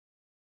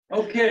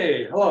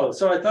Okay, hello.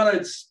 So I thought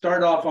I'd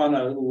start off on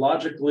a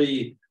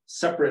logically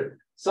separate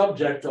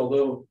subject,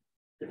 although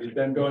if you've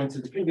been going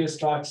to the previous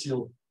talks,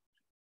 you'll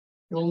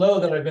know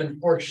that I've been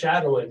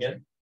foreshadowing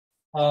it.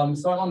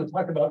 So I want to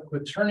talk about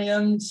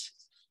quaternions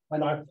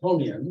and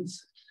octonions.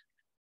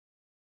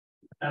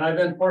 And I've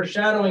been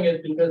foreshadowing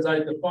it because I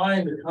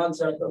defined the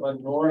concept of a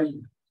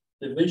norm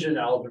division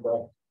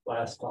algebra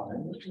last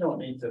time, which you don't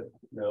need to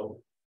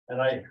know.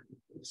 And I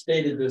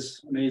stated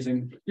this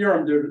amazing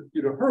theorem due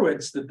to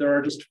Hurwitz that there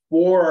are just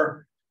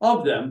four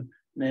of them,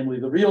 namely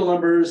the real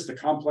numbers, the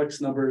complex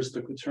numbers,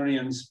 the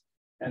quaternions,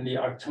 and the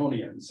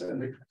octonions.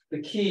 And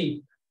the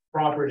key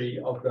property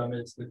of them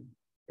is that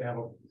they have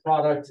a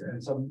product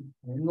and some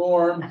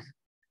norm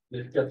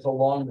that gets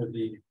along with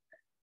the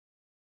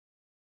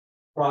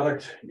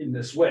product in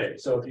this way.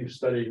 So if you've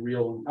studied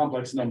real and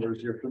complex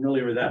numbers, you're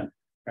familiar with that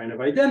kind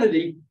of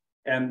identity.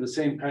 And the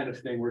same kind of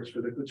thing works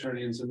for the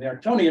quaternions and the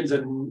octonions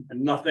and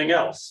nothing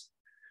else.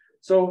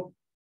 So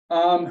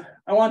I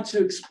want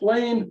to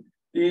explain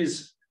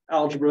these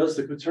algebras,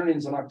 the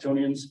quaternions and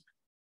octonions.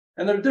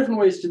 And there are different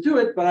ways to do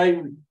it, but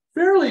I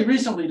fairly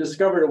recently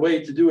discovered a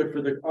way to do it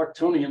for the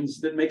octonions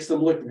that makes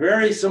them look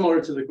very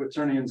similar to the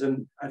quaternions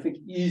and I think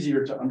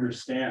easier to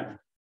understand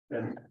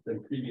than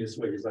previous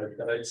ways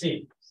that I'd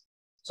seen.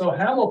 So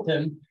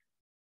Hamilton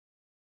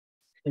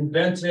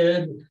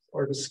invented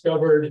or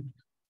discovered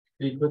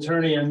the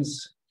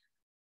quaternions,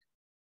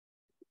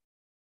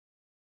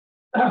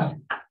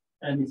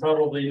 and you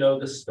probably know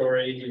this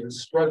story. He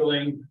was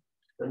struggling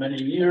for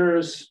many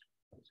years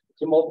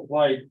to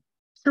multiply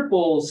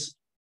triples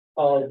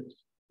of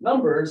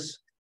numbers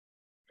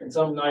in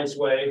some nice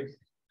way,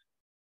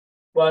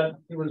 but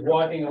he was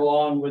walking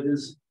along with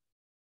his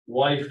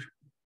wife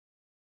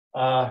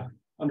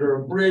under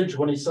a bridge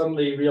when he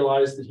suddenly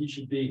realized that he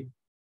should be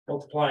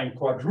multiplying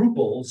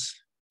quadruples.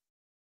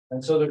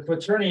 And so the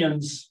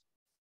quaternions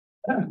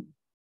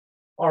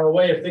are a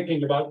way of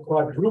thinking about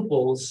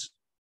quadruples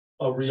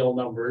of real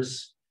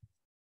numbers,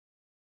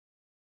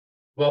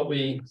 but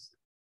we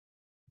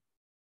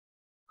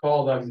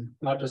call them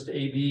not just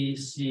A, B,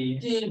 C,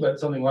 D, but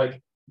something like,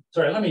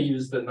 sorry, let me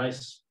use the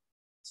nice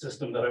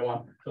system that I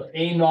want. So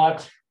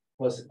A0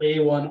 plus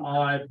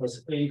A1I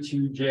plus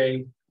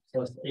A2J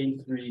plus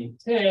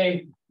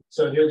A3K.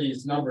 So here are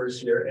these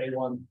numbers here,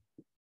 A1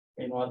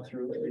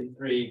 through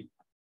A3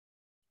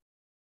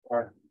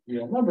 are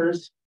real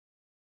numbers.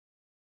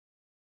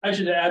 I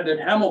should add that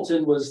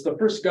Hamilton was the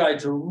first guy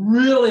to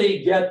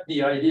really get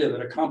the idea that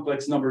a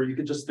complex number, you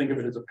could just think of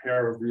it as a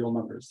pair of real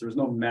numbers. There's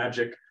no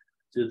magic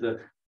to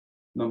the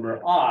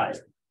number I.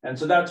 And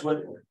so that's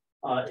what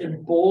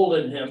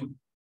emboldened him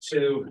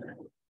to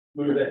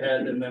move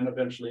ahead and then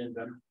eventually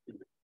invent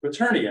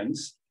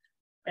quaternions.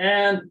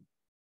 And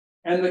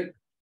the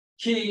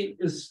key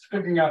is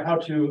figuring out how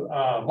to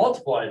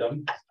multiply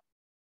them.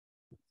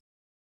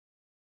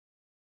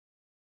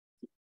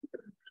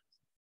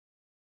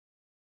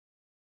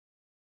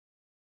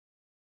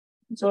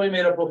 So he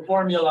made up a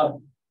formula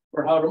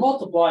for how to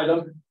multiply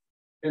them.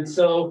 And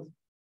so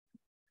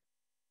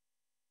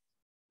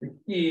the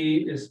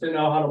key is to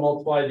know how to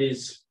multiply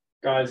these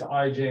guys,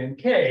 I, J, and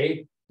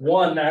K.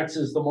 One acts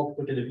as the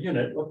multiplicative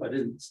unit. Oh, I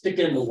didn't stick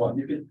in the one.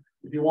 You can,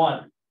 if you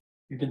want,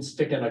 you can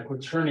stick in a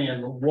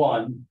quaternion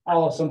one.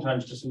 I'll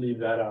sometimes just leave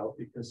that out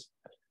because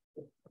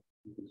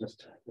you can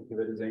just think of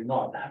it as a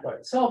naught by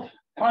itself.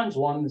 Times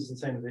one is the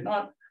same as a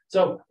naught.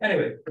 So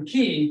anyway, the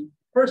key,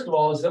 first of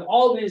all, is that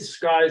all these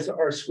guys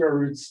are square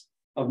roots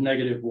of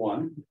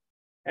 -1.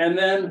 And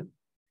then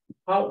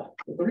the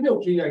real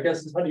key, I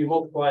guess, is how do you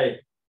multiply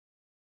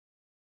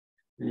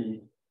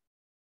the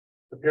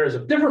pairs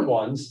of different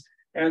ones?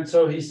 And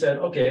so he said,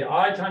 okay,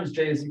 I times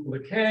j is equal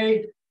to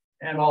k,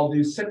 and I'll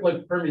do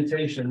cyclic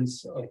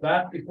permutations of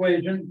that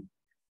equation.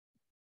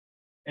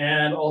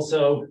 And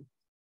also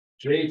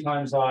j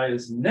times I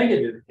is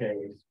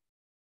 -k,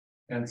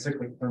 and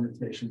cyclic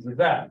permutations of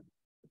that.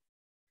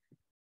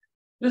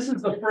 This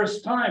is the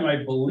first time, I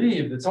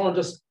believe, that someone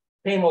just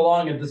came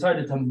along and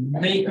decided to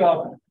make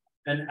up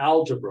an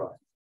algebra.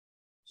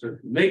 So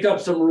make up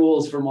some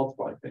rules for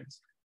multiplying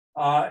things.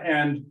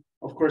 And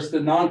of course, the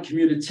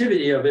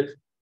non-commutativity of it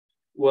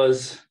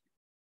was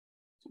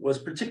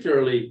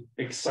particularly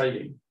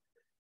exciting.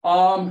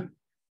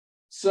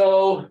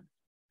 So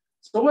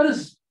what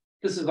is,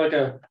 this is like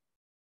a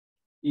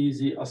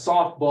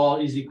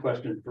softball, easy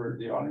question for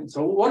the audience.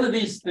 So what do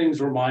these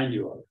things remind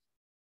you of?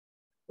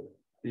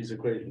 These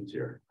equations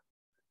here.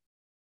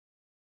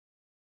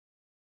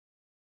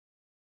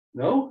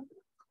 No?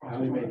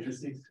 Pauli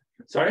matrices.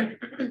 Sorry?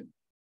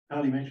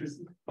 Pauli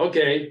matrices.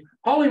 Okay.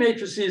 Pauli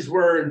matrices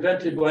were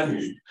invented when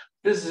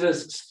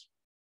physicists,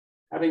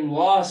 having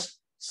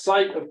lost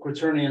sight of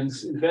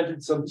quaternions,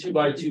 invented some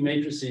 2x2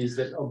 matrices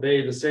that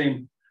obey the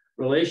same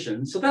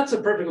relation. So that's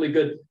a perfectly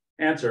good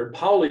answer.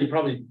 Pauli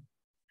probably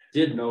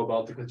did know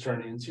about the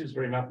quaternions. He was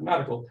very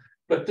mathematical.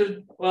 But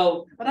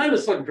I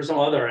was looking for some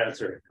other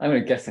answer. I'm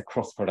going to guess a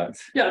cross product.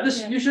 Yeah,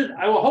 you should,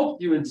 I will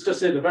hope you would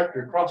just say the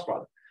vector cross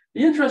product.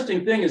 The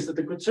interesting thing is that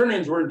the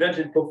quaternions were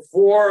invented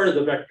before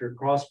the vector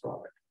cross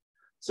product.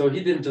 So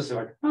he didn't just say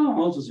like,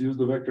 oh, I'll just use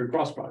the vector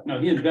cross product.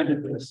 No, he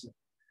invented this.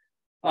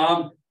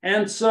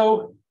 And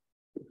so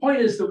the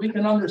point is that we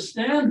can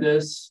understand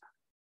this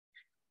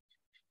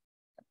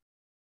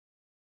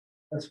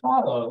as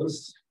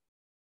follows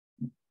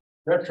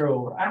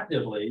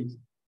retroactively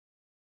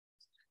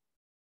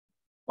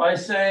by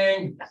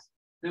saying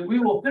that we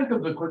will think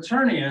of the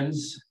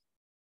quaternions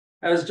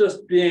as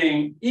just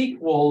being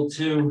equal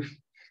to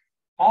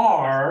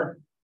R,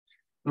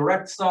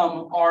 direct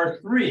sum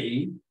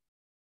R3.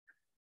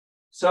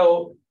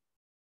 So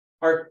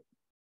our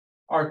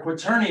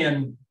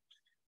quaternion,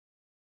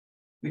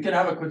 we can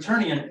have a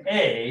quaternion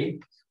A,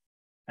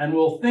 and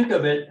we'll think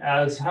of it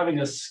as having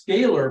a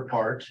scalar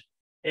part,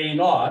 A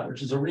naught,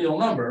 which is a real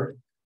number,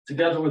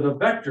 together with a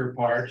vector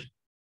part,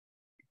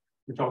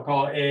 which I'll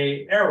call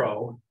A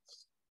arrow.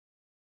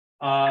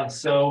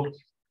 So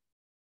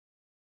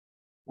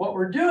what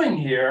we're doing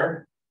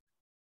here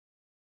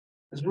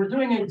is we're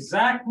doing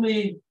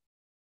exactly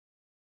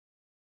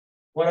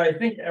what I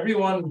think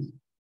everyone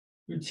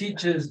who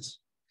teaches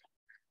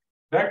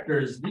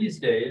vectors these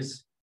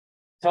days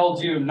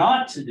tells you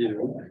not to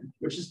do,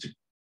 which is to,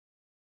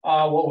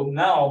 well,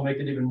 now I'll make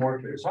it even more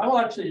clear. So I will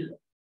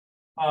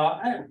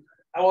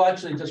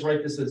actually just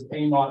write this as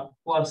A naught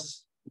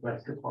plus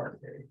vector part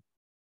A.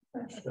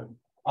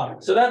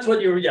 So that's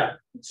what you, yeah.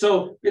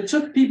 So it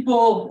took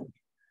people,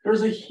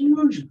 there's a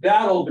huge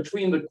battle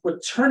between the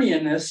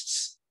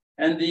quaternionists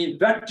and the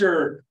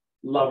vector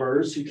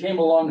lovers who came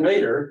along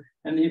later,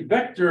 and the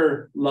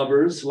vector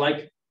lovers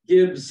like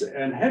Gibbs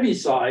and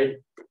Heaviside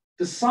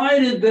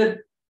decided that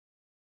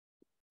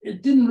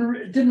it didn't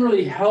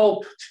really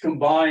help to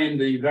combine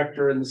the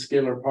vector and the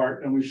scalar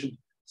part, and we should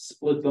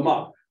split them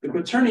up. The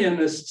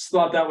quaternionists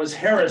thought that was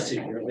heresy,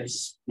 really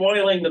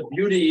spoiling the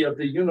beauty of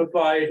the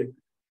unified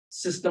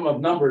system of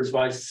numbers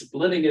by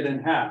splitting it in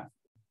half.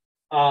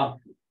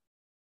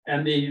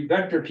 And the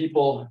vector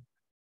people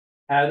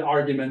had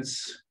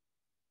arguments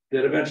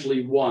that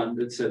eventually won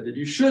that said that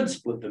you should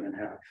split them in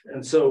half.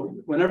 And so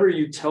whenever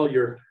you tell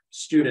your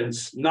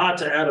students not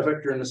to add a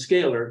vector and a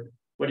scalar,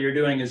 what you're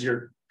doing is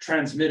you're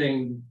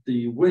transmitting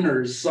the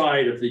winner's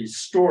side of the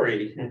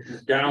story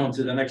down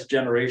to the next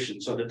generation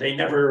so that they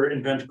never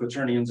invent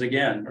quaternions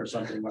again or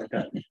something like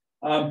that.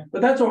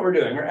 But that's what we're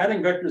doing. We're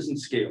adding vectors and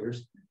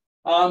scalars.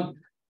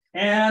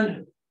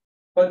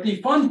 But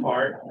the fun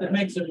part that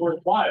makes it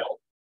worthwhile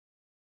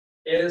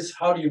is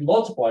how do you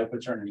multiply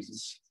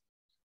quaternions?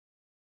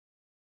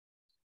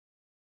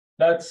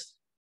 That's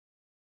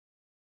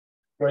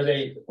where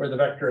the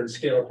vector and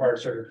scalar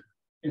parts sort of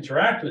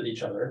interact with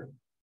each other.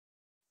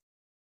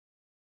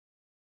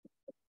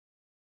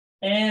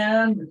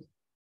 And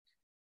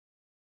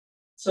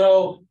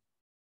so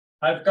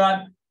I've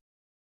got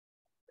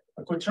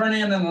a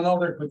quaternion and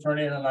another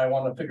quaternion, and I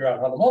want to figure out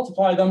how to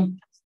multiply them.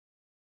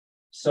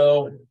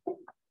 So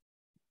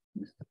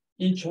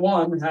each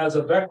one has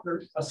a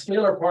vector, a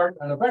scalar part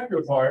and a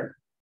vector part,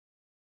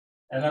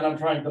 and then I'm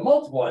trying to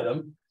multiply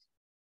them.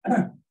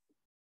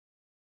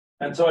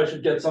 And so I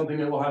should get something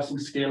that will have some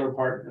scalar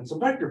part and some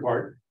vector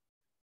part.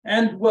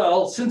 And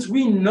well, since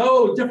we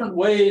know different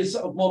ways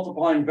of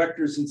multiplying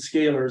vectors and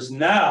scalars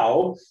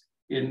now,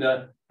 in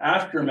the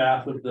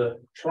aftermath of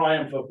the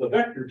triumph of the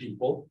vector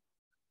people,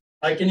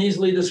 I can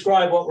easily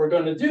describe what we're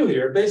going to do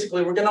here.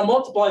 Basically, we're going to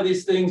multiply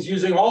these things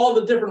using all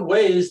the different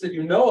ways that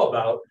you know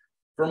about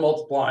for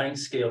multiplying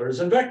scalars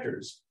and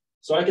vectors.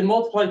 So I can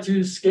multiply two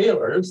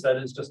scalars, that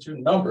is just two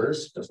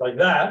numbers, just like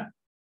that.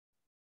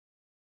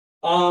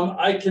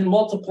 I can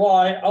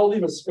multiply, I'll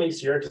leave a space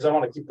here because I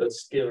want to keep the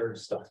scalar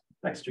stuff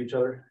next to each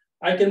other.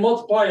 I can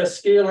multiply a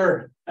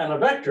scalar and a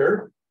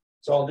vector.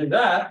 So I'll do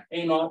that,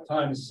 A naught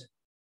times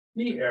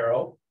B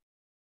arrow.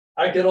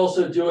 I could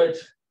also do it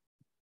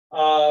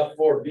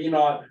for B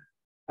naught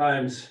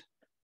times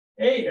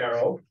A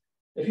arrow.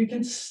 If you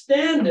can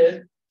stand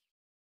it,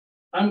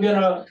 I'm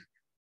gonna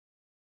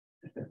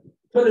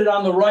put it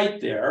on the right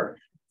there.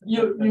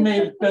 You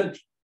may have been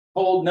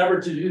told never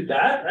to do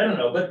that. I don't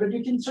know, but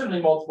you can certainly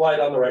multiply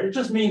it on the right. It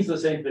just means the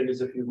same thing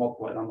as if you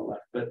multiply it on the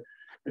left, but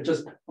it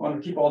just, I want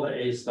to keep all the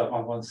A stuff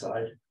on one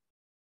side.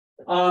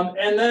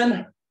 And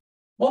then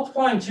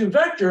multiplying two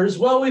vectors,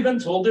 well, we've been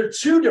told there are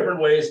two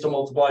different ways to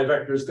multiply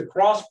vectors: the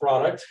cross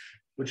product,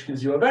 which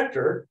gives you a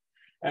vector,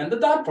 and the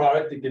dot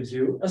product that gives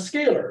you a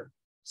scalar.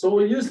 So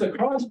we'll use the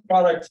cross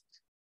product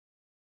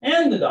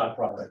and the dot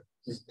product.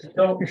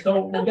 So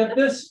we'll get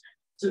this.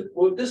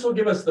 This will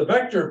give us the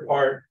vector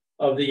part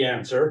of the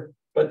answer,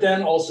 but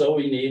then also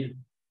we need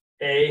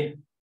a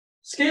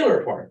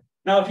scalar part.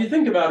 Now, if you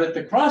think about it,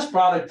 the cross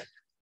product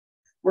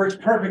works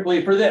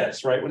perfectly for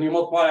this, right? When you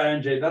multiply I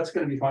and j, that's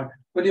going to be fine.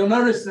 But you'll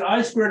notice that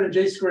I squared and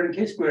j squared and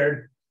k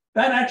squared,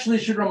 that actually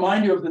should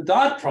remind you of the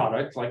dot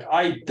product, like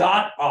I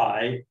dot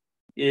I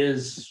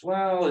is,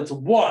 well, it's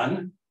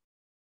 1,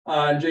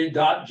 j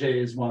dot j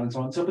is 1, and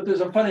so on. So, but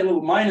there's a funny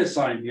little minus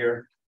sign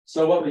here.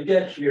 So what we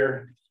get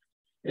here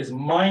is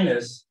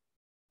minus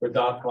the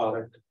dot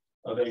product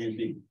of A and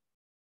B.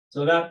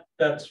 So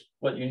that's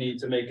what you need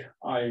to make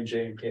I and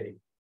j and k,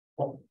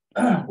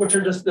 which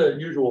are just the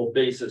usual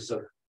basis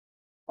of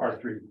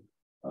R3.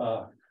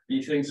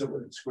 be things that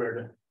would square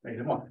to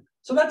 -1.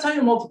 So that's how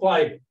you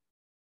multiply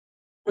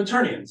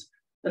quaternions.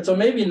 And so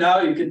maybe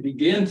now you can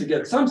begin to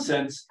get some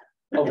sense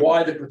of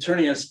why the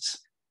quaternionists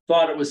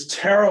thought it was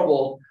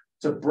terrible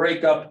to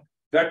break up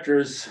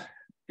vectors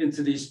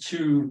into these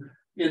two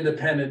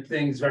independent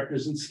things,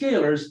 vectors and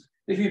scalars.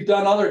 If you've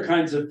done other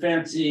kinds of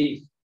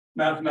fancy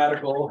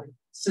mathematical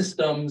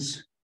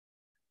systems,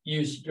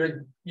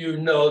 you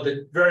know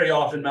that very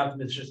often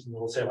mathematicians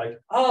will say like,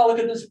 oh, look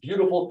at this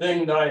beautiful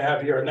thing that I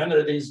have here. And then there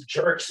are these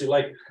jerks who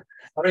like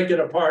break it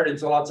apart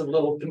into lots of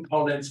little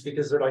components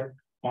because they're like,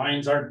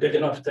 minds aren't big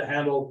enough to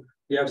handle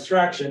the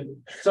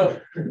abstraction.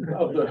 So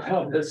of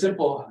the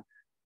simple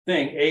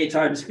thing, A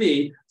times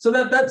B. So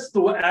that's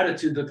the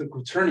attitude that the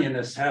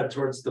quaternionists had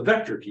towards the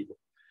vector people.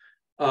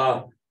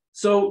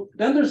 So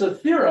then there's a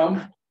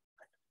theorem,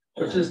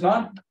 which is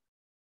not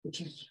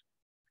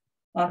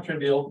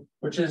trivial,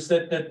 which is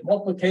that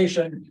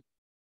multiplication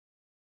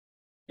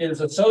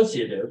is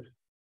associative.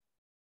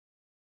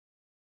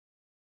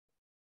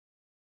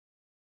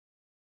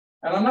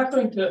 And I'm not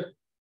going to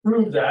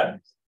prove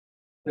that,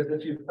 because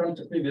if you've come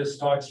to previous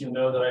talks, you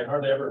know that I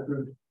hardly ever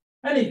prove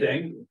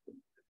anything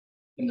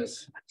in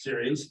this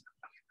series.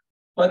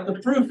 But the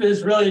proof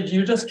is really,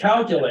 you just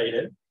calculate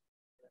it.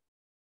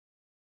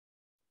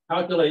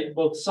 Calculate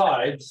both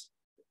sides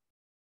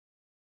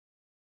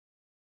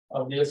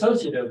of the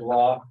associative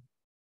law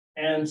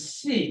and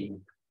see.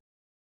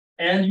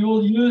 And you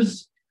will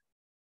use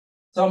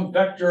some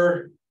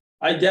vector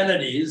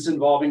identities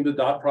involving the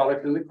dot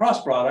product and the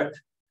cross product.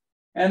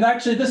 And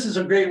actually, this is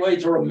a great way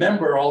to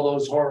remember all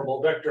those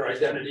horrible vector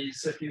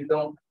identities if you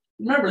don't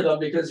remember them,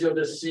 because you'll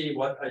just see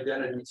what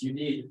identities you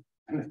need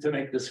to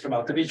make this come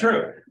out to be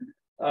true.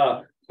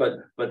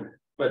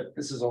 But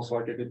this is also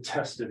like a good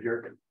test of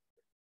your,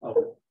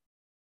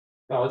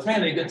 well, it's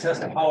mainly a good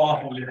test of how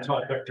often you're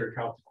taught vector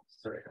calculus.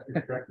 Sorry,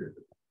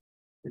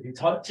 if you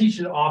teach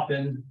it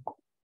often,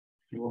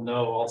 you will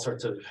know all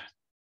sorts of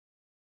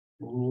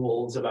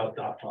rules about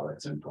dot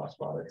products and cross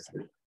products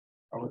that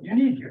are what you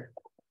need here.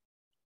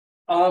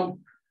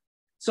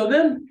 So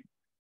then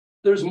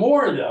there's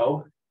more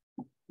though.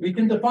 We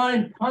can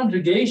define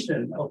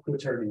conjugation of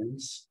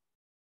quaternions.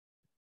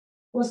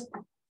 Well,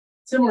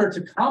 similar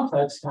to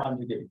complex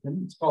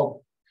conjugation. It's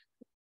called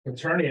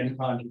quaternion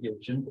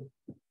conjugation.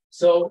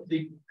 So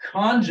the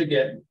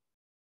conjugate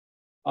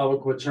of a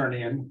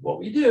quaternion, what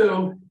we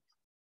do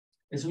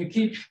is we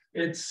keep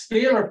its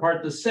scalar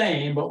part the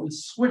same, but we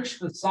switch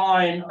the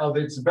sign of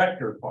its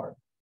vector part.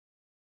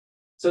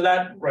 So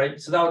that, right,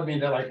 so that would mean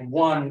that like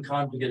 1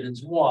 conjugate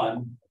is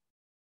 1,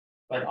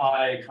 but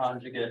I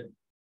conjugate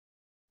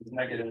is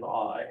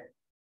 -I,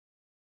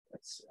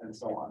 and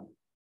so on.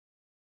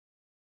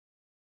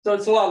 So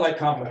it's a lot like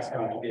complex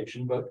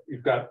conjugation, but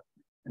you've got,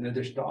 in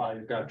addition to I,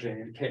 you've got J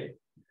and K.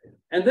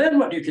 And then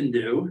what you can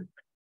do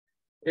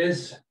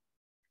is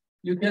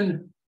you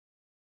can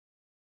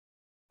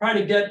try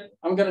to get,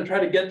 I'm going to try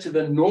to get to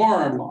the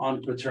norm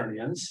on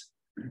quaternions.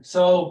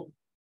 So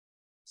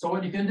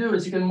what you can do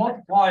is you can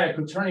multiply a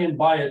quaternion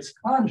by its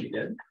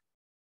conjugate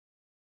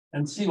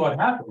and see what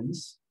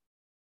happens.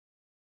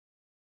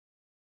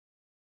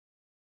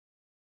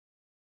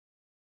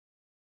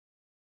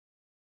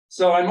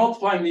 So I'm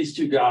multiplying these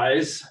two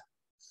guys.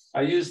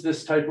 I use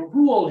this type of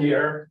rule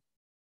here.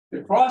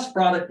 The cross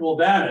product will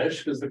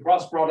vanish because the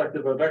cross product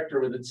of a vector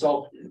with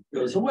itself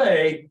goes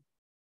away.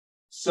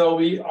 So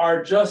we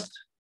are just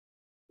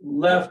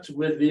left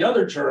with the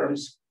other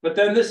terms. But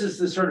then this is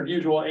the sort of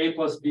usual A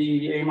plus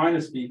B, A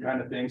minus B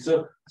kind of thing.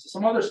 So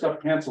some other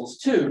stuff cancels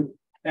too.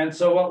 And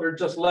so what we're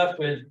just left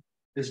with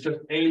is just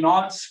A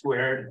naught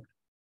squared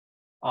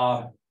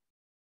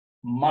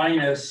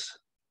minus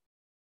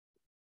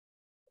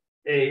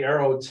A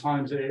arrow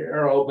times A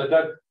arrow.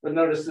 But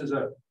notice there's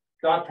a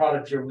dot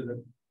product here with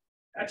an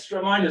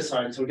extra minus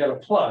sign. So we got a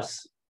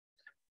plus.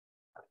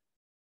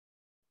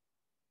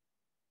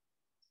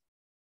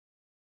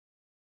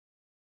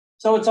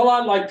 So it's a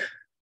lot like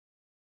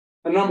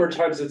a number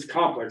times its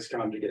complex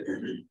conjugate,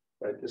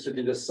 right? This would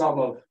be the sum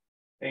of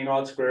A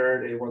naught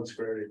squared, A1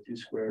 squared, A2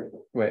 squared.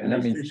 Wait, and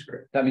that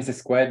means the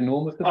squared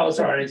norm of the. Oh,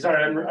 sorry,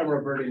 I'm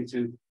reverting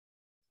to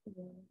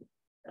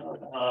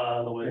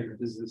the way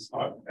this is.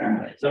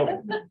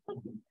 So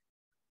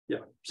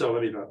yeah, so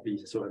let me not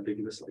be so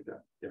ambiguous like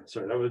that. Yeah,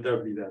 sorry, that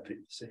would be that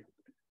thing to say.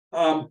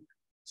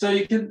 So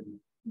you can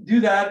do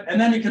that, and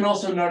then you can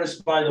also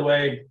notice, by the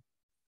way,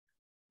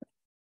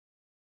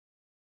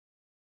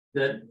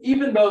 that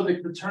even though the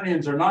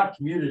quaternions are not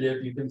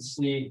commutative, you can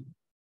see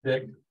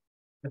that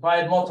if I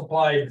had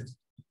multiplied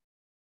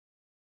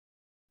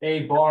A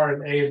bar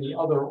and A in the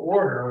other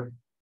order,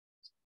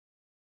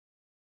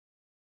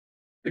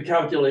 the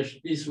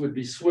calculation piece would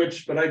be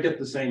switched, but I get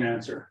the same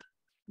answer.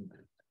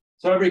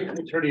 So every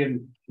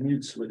quaternion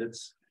commutes with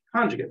its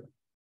conjugate.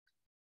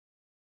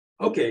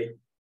 Okay,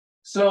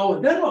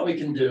 so then what we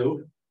can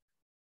do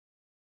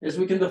is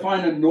we can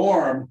define a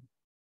norm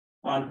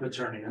on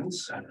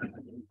quaternions,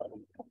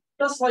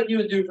 just like you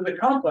would do for the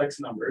complex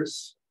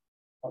numbers,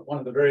 one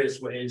of the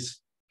various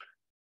ways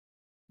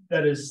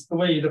that is the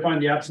way you define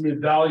the absolute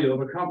value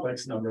of a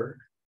complex number.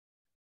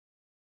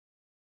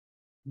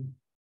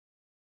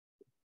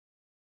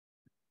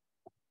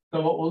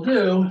 So what we'll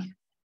do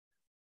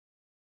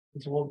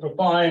is we'll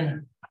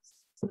define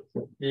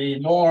the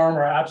norm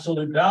or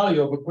absolute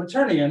value of a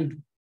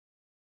quaternion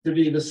to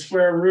be the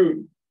square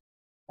root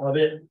of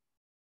it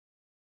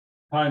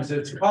times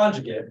its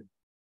conjugate.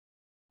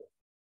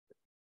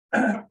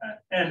 And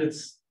it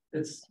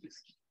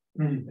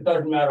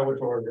doesn't matter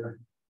which order.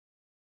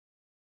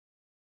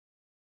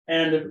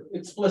 And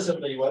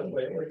explicitly, what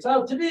it works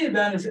out to be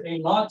then is a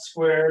naught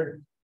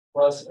squared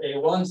plus a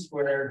 1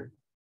 squared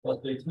plus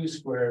a 2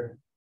 squared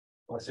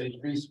plus a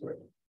 3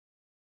 squared.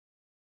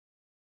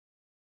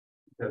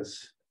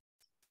 Because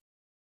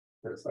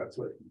that's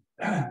what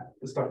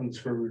the stuff in the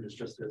square root is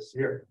just this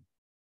here.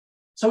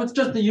 So it's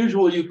just the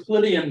usual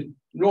Euclidean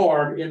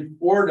norm in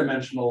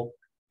 4-dimensional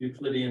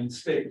Euclidean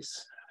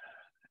space.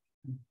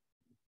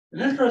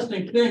 An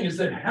interesting thing is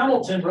that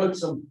Hamilton wrote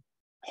some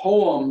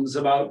poems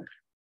about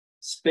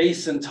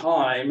space and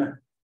time,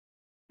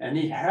 and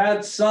he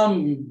had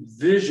some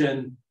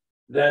vision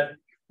that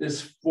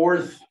this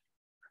fourth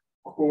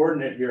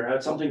coordinate here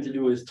had something to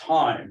do with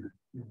time.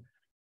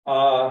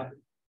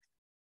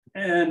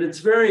 And it's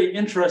very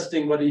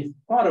interesting what he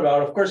thought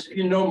about. Of course, if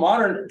you know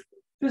modern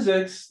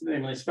physics,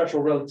 namely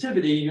special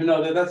relativity, you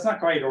know that that's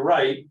not quite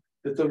right,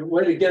 that the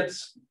way to get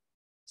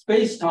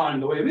space-time,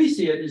 the way we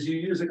see it, is you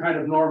use a kind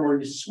of norm where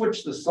you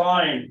switch the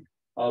sign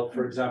of,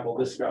 for example,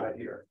 this guy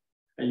here.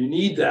 And you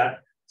need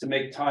that to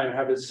make time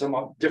have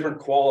some different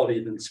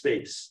quality than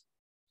space.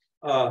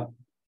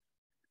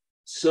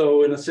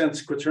 So in a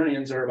sense,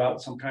 quaternions are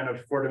about some kind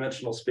of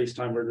 4-dimensional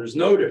space-time where there's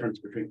no difference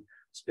between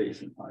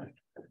space and time.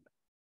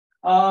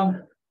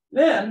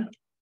 Then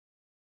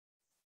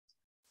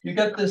you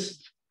get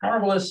this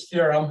marvelous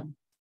theorem,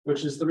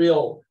 which is the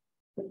real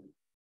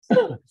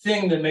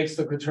thing that makes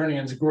the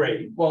quaternions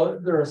great. Well,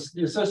 the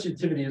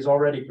associativity is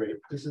already great.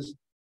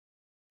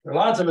 There are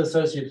lots of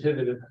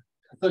associative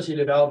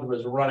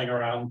algebras running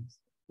around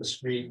the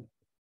street,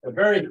 but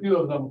very few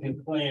of them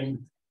can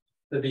claim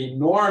to be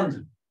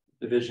normed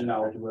division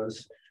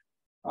algebras,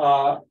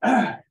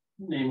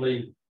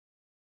 namely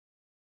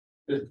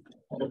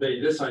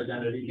obey this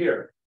identity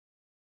here.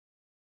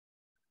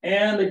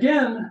 And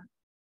again,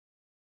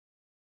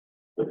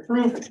 the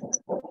proof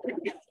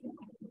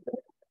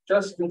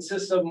just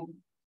consists of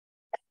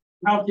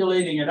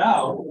calculating it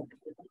out.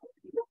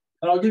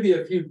 And I'll give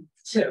you a few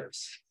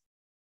tips.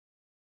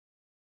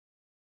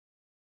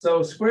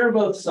 So square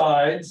both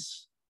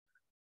sides.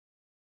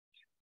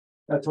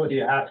 That's what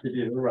you have to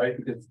do, right?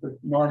 Because the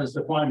norm is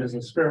defined as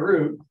a square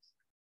root.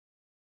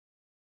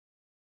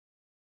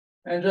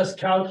 And just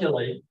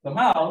calculate them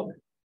out.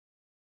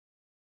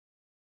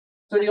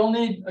 So you'll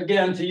need,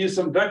 again, to use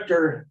some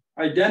vector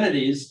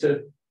identities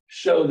to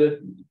show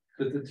that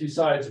the two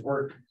sides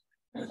work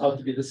out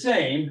to be the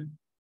same.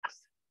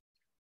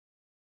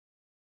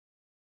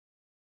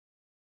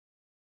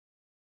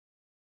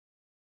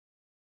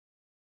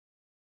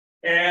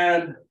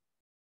 And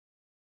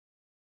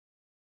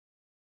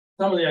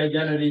some of the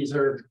identities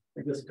are,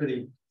 I guess,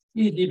 pretty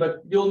easy,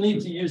 but you'll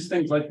need to use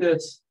things like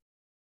this.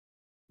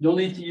 You'll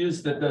need to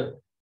use the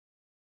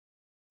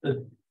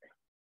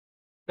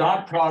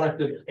dot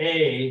product of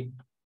A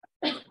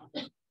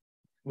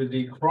with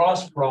the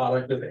cross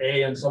product of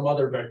A and some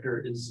other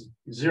vector is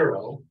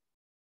 0.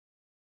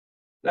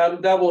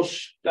 That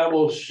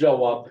will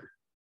show up. I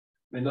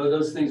mean,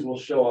 those things will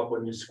show up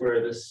when you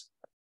square this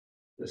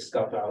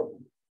stuff out.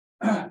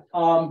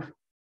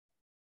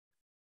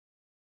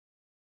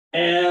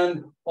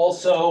 And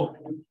also,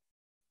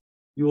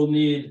 you will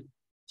need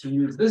to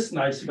use this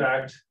nice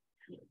fact,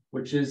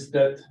 which is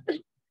that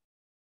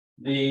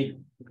the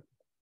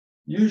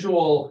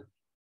usual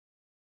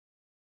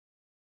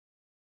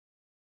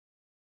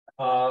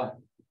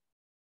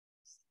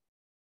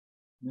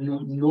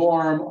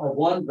norm of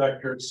one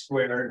vector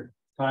squared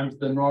times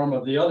the norm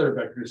of the other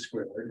vector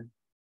squared.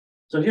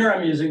 So here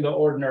I'm using the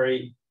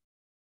ordinary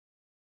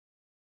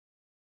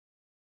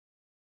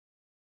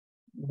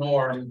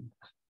norm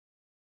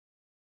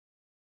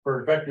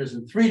for vectors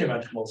in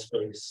 3-dimensional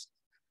space,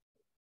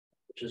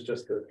 which is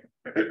just the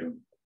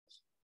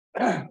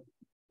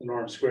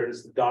norm squared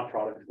is the dot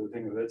product of the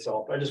thing of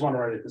itself. I just want to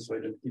write it this way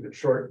to keep it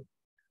short.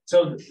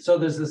 So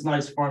there's this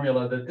nice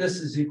formula that this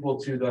is equal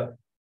to the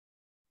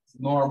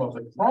norm of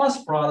the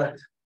cross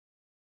product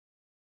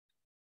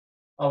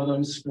of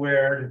them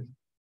squared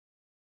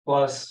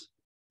plus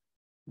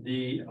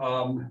the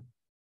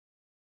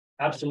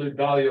absolute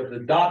value of the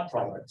dot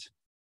product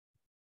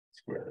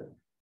squared.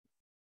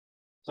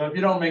 So if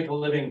you don't make a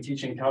living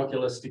teaching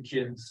calculus to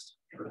kids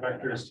or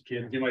vectors to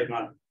kids, you might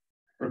not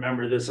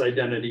remember this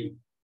identity,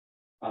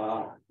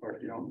 or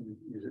if you don't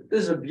use it.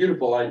 This is a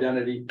beautiful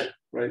identity,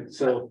 right?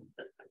 So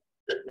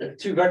if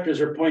two vectors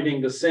are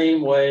pointing the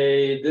same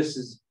way, this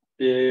is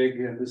big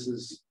and this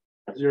is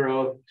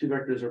 0. Two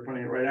vectors are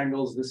pointing at right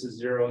angles, this is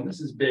 0 and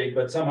this is big,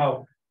 but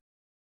somehow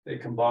they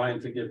combine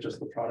to give just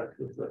the product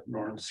with the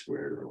norm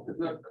squared. It's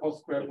not cos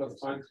squared plus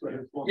sine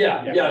squared.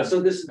 Yeah.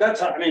 So that's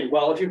how, I mean,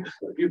 well, if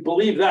you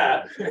believe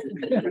that,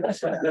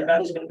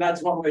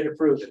 that's one way to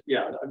prove it.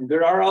 Yeah, I mean,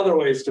 there are other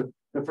ways to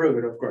prove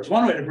it, of course.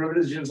 One way to prove it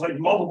is just like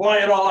multiply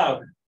it all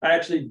out. I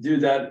actually do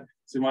that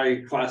to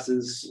my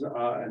classes,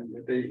 and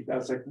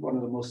that's like one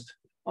of the most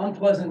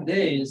unpleasant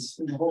days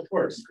in the whole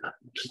course,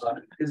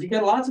 because you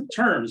get lots of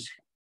terms.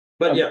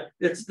 But yeah,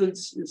 it's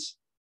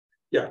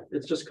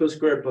just cos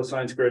squared plus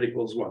sine squared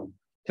equals 1.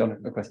 John,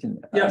 a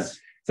question. Yes.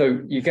 So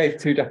you gave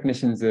 2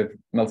 definitions of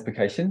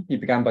multiplication. You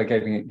began by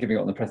giving it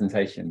on the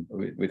presentation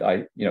with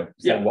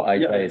saying what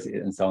ij is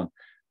and so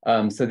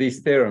on. So these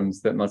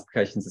theorems that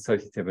multiplication is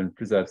associative and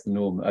preserves the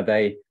norm, are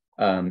they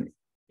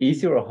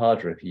easier or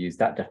harder if you use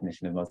that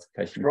definition of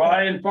multiplication?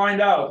 Try and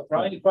find out.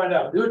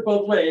 Do it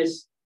both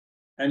ways,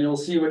 and you'll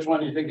see which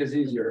one you think is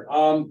easier.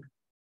 I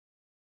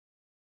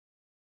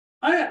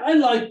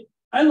like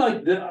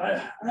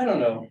the I don't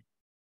know.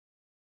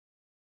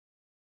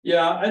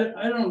 Yeah,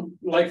 I don't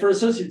like for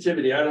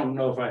associativity. I don't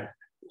know if I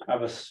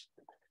have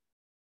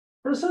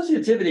for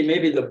associativity,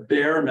 maybe the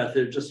bare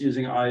method, just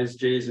using i's,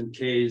 j's, and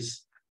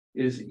k's,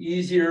 is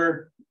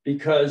easier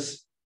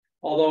because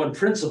although in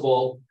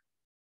principle,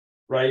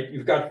 right,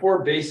 you've got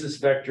 4 basis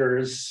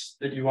vectors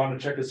that you want to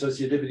check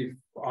associativity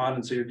on,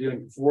 and so you're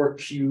doing 4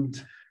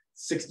 cubed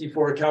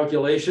 64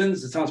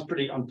 calculations. It sounds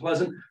pretty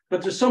unpleasant,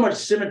 but there's so much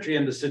symmetry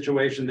in the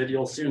situation that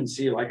you'll soon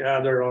see like,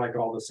 they're like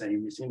all the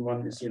same. You've seen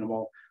one, you've seen them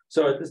all.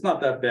 So it's not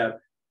that bad.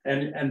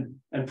 And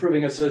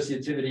proving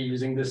associativity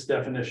using this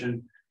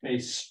definition may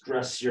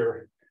stress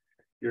your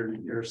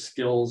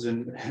skills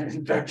in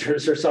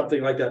vectors or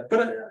something like that.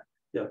 But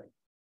yeah,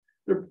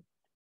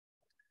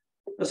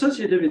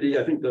 associativity,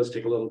 I think, does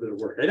take a little bit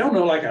of work. I don't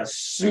know like a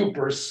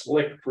super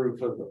slick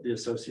proof of the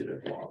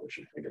associative law, which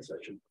I guess I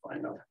should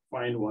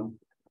find one.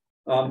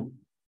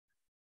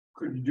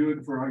 Could you do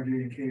it for RJ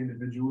and K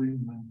individually?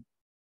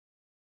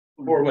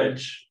 For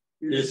which?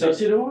 The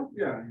associative law?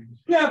 Yeah.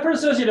 Yeah, for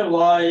associative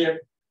law,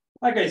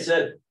 like I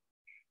said,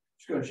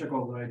 Just gotta check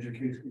all the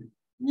IJKs.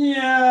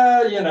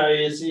 yeah,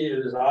 you see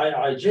there's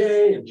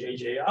IIJ and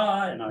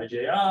JJI and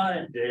IJI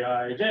and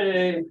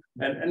JIJ,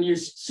 and you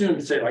soon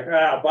say like,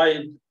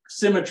 by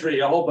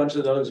symmetry, a whole bunch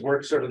of those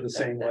work sort of the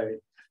same way.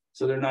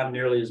 So they're not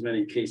nearly as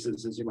many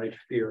cases as you might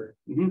fear.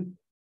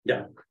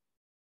 Yeah.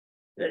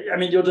 I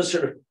mean, you'll just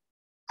sort of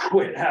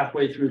quit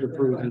halfway through the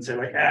proof and say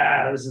like,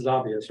 this is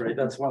obvious, right?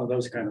 That's one of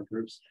those kind of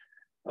proofs.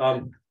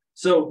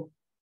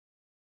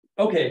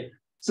 Okay.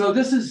 So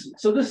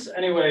this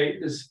anyway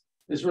is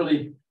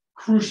really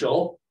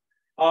crucial.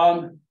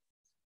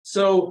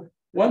 So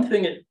one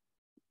thing it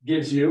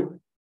gives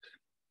you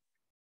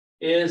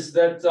is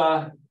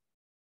that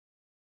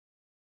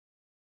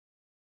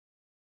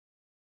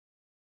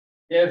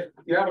if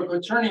you have a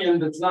quaternion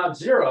that's not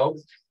 0,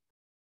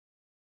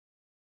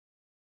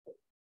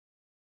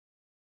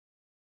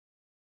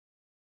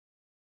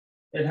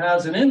 it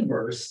has an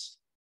inverse,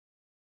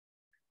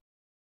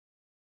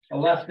 a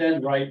left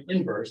and right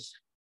inverse.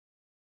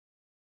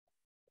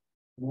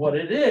 What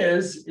it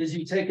is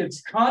you take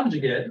its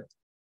conjugate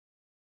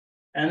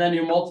and then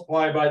you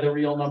multiply by the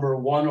real number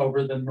 1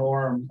 over the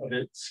norm of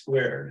it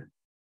squared.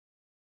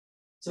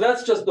 So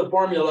that's just the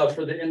formula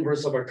for the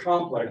inverse of a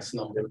complex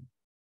number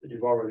that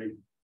you've already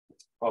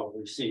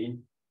probably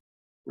seen.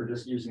 We're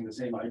just using the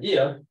same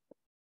idea.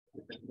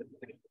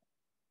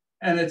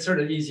 And it's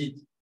sort of easy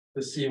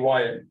to see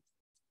why it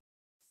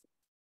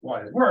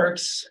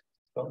works.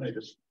 So let me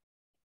just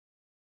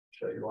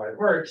show you why it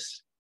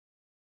works.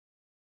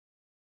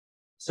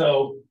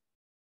 So,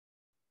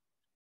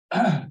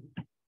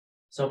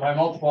 so if I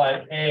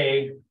multiply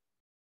A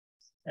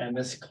and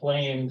this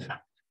claimed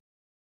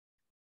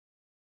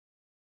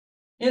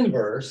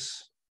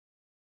inverse,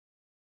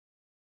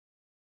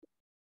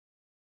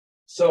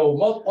 so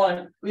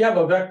multiplying, we have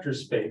a vector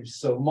space,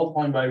 so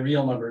multiplying by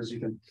real numbers,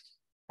 you can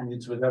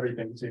use with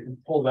everything, so you can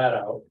pull that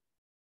out,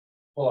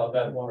 pull out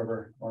that 1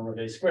 over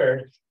A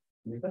squared,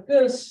 and you got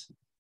this,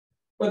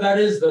 but that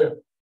is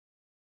the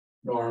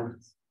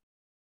norm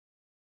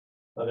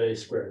of A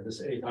squared. This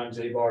A times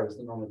A bar is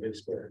the norm of A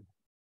squared.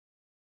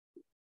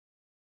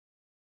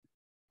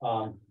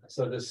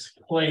 So this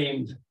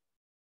claimed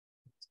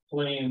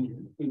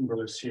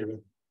inverse here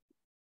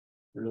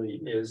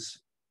really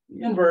is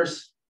the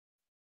inverse,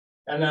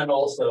 and then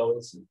also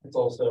it's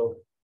also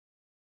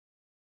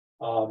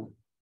an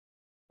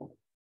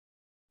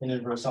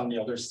inverse on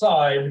the other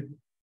side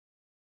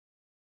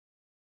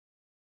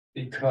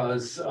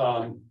because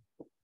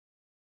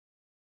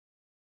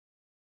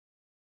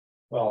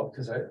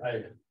because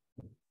I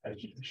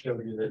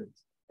showed you that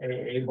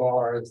A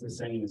bar is the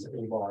same as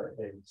A bar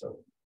A. So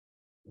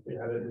if we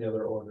had it in the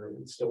other order, it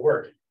would still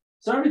work.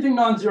 So everything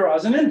non-zero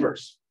has an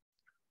inverse.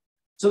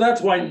 So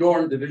that's why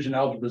norm division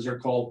algebras are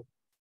called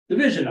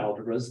division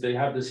algebras. They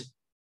have this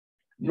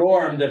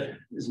norm that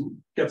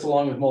gets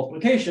along with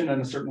multiplication in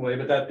a certain way,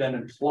 but that then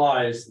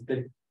implies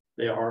that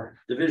they are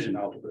division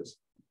algebras.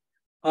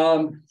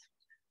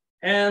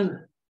 And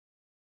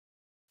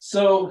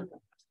so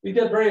we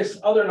get various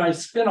other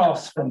nice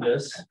spin-offs from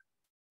this.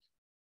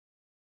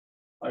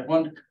 Like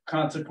one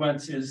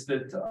consequence is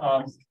that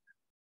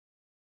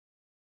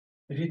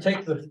if you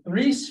take the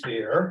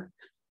 3-sphere,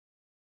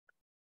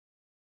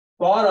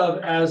 thought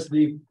of as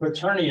the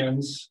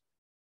quaternions,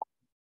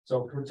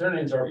 so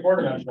quaternions are a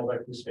 4-dimensional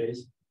vector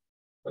space,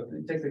 but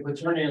you take the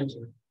quaternions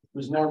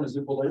whose norm is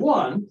equal to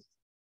 1,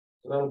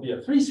 so that'll be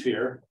a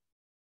 3-sphere,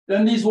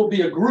 then these will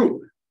be a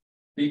group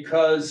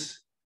because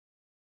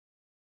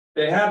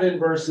they have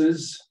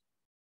inverses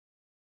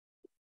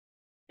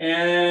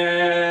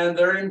and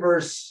their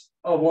inverse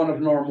of one of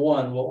norm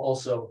 1 will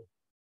also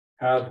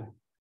have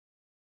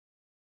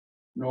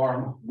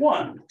norm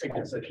 1. I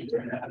guess I should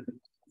do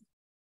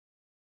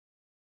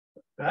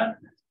that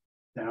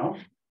now.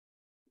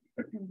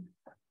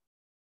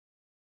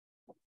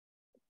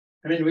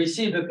 I mean, we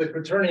see that the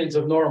quaternions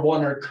of norm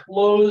 1 are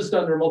closed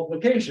under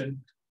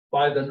multiplication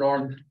by the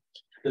norm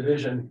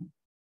division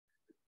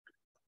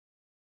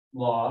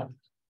law.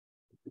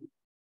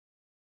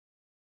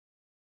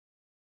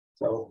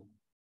 So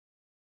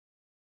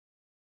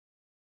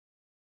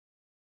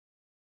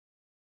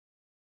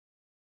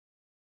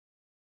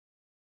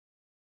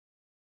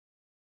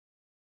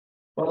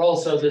but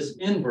also this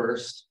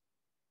inverse.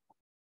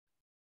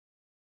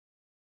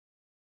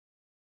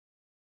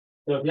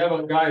 So if you have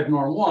a guy of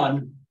norm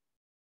 1,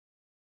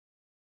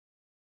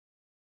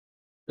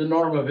 the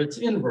norm of its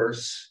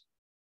inverse,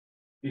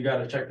 you got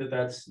to check that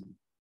that's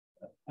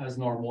as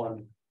norm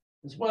 1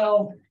 as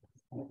well.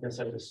 I guess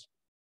I just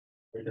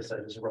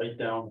write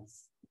down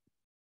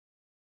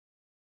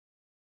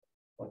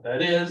what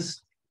that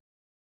is.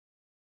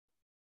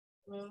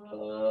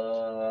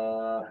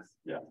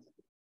 Yeah.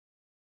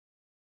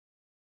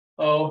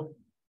 Oh,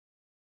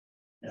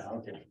 yeah,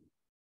 okay.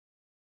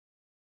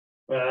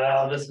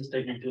 Well, this is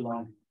taking too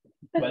long,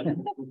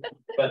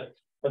 but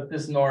but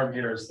this norm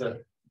here is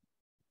the.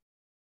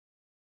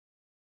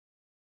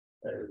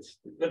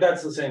 But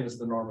that's the same as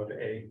the norm of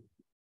A.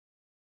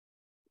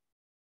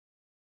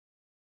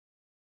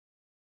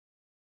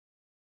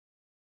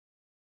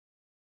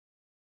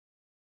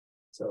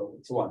 So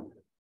it's 1.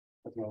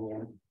 That's norm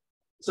 1.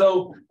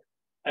 So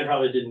I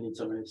probably didn't need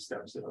so many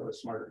steps if I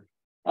was smarter.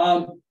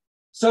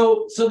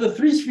 So the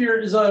 3-sphere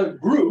is a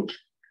group.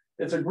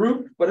 It's a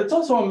group, but it's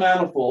also a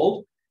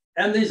manifold.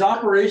 And this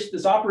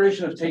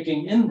operation of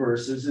taking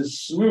inverses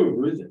is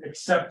smooth,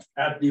 except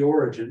at the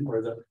origin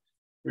where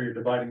you're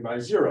dividing by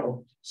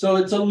 0. So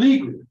it's a Lie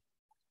group.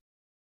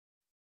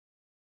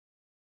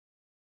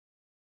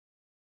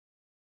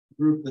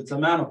 Group that's a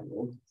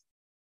manifold.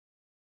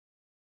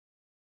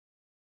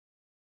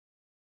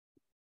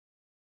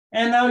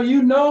 And now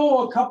you know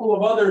a couple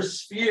of other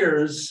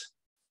spheres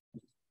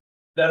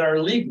that are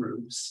Lie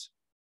groups,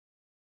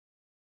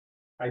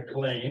 I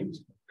claimed.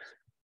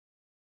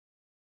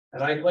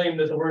 And I claim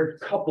that the word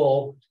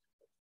couple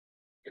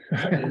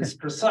is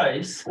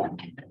precise.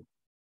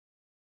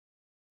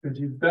 Because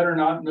you better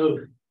not know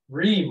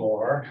 3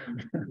 more.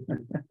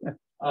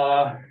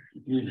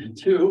 You need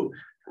 2.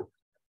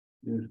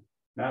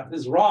 Math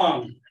is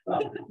wrong.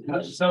 There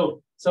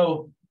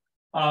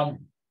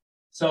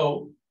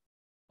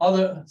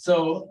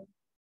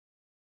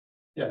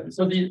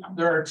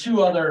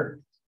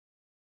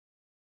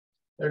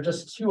are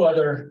just 2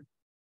 other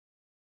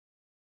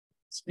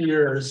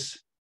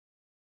spheres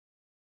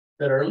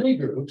that are Lie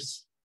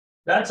groups.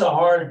 This is a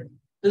hard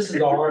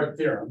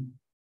theorem.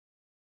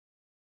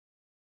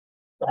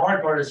 The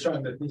hard part is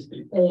showing that these are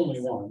the only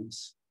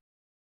ones.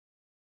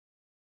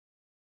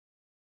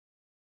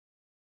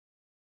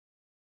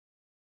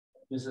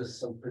 This is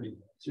some pretty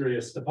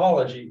serious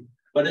topology,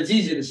 but it's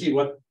easy to see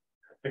what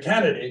the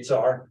candidates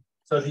are.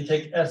 So if you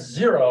take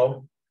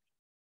S0,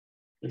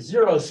 the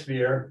 0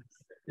 sphere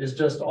is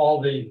just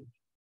all the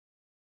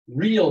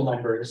real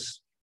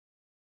numbers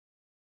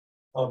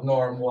of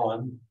norm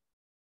 1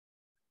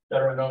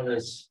 that are known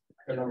as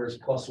the numbers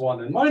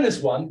 +1 and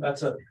 -1.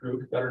 That's a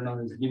group that are known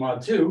as E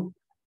mod 2.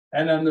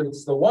 And then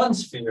there's the 1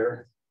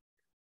 sphere,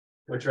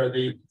 which are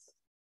the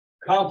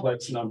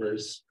complex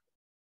numbers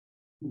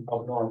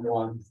of norm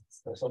 1,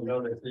 also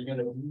known as the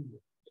unit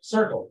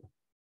circle.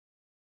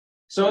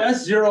 So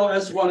S0,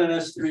 S1, and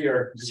S3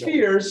 are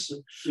spheres.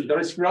 Did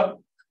I screw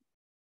up?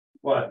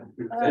 What?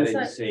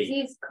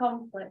 Z's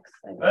complex.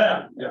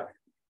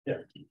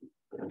 Yeah.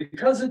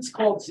 Because it's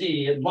called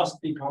Z, it must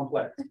be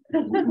complex.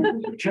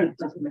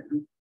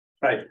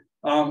 Right.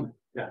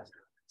 Yeah.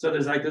 So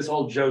there's like this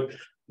whole joke,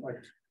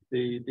 like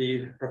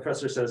the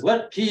professor says,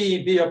 let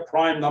P be a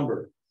prime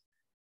number.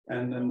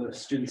 And then the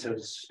student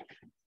says,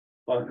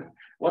 but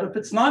what if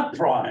it's not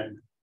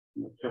prime?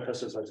 And the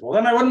professor says, well,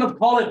 then I wouldn't have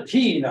called it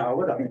P now,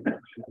 would I?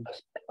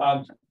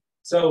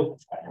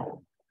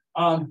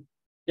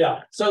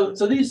 Yeah. So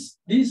these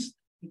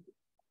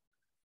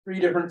 3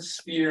 different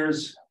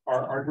spheres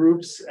are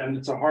groups, and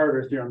it's a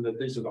harder theorem that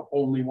these are the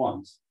only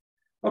ones.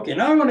 Okay,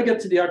 now I want to get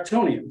to the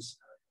octonions.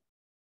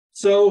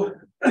 So,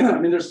 I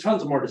mean, there's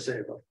tons more to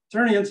say about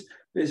octonions.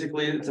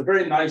 Basically, it's a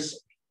very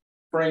nice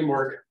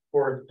framework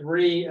for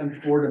 3-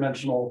 and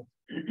 4-dimensional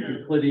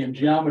Euclidean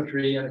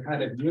geometry and a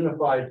kind of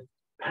unified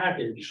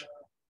package.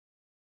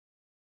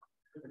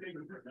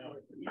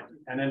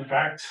 And in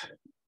fact,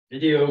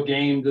 video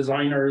game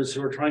designers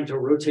who are trying to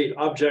rotate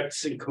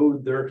objects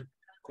encode their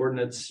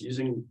coordinates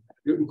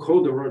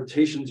encode the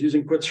rotations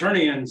using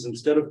quaternions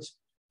instead of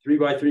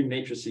 3x3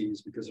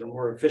 matrices because they're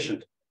more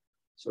efficient.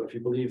 So if you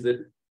believe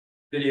that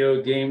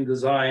video game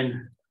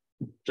design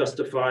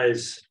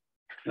justifies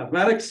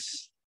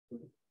mathematics,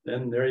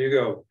 then there you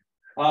go.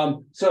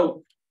 And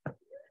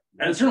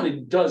it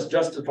certainly does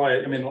justify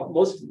it. I mean,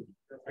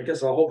 I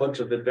guess a whole bunch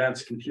of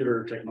advanced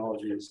computer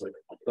technology is like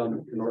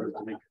done in order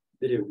to make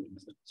video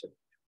games. So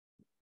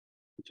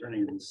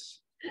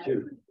quaternions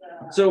too.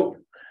 So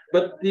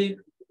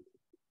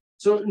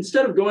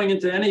instead of going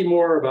into any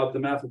more about the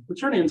math of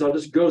quaternions, I'll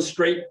just go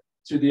straight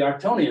to the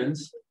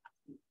octonions.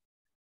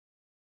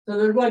 So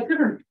they're like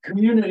different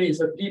communities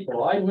of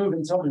people. I move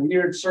in some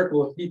weird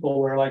circle of people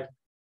where like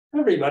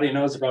everybody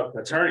knows about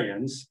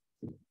quaternions.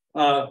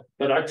 But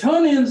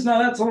octonions, now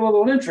that's a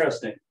little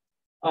interesting.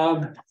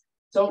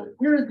 So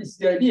here is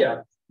the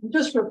idea. You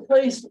just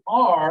replace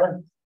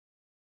R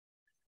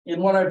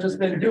in what I've just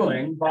been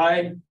doing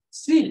by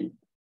C.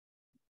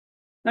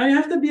 Now you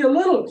have to be a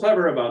little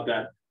clever about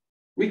that.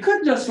 We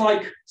could just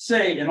like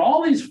say in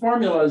all these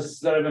formulas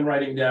that I've been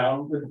writing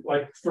down, with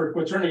like for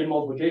quaternion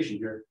multiplication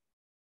here,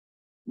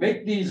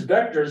 make these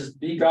vectors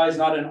be guys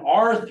not in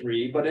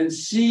R3, but in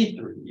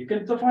C3. You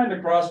can define the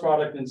cross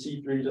product in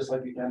C3 just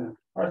like you can in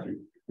R3.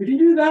 If you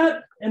do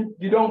that, and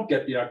you don't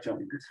get the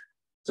octonions.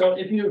 So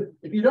if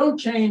you don't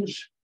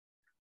change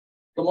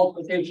the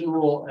multiplication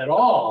rule at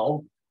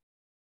all,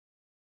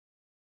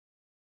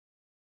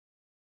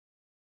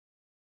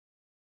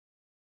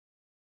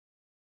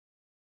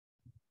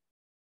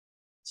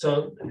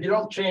 so if you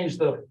don't change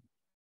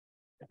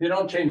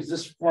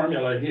this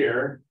formula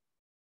here,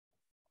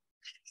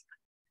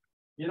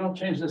 you don't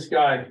change this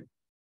guy at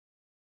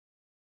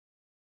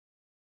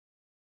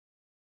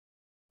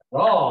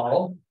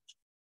all,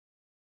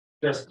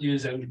 just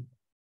using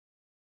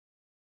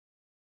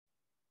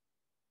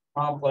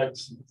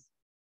complex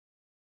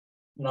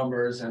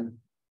numbers and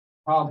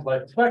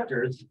complex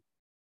vectors,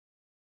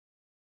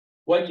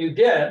 what you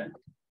get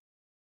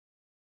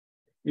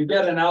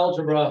an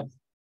algebra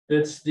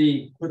that's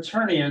the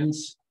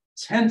quaternions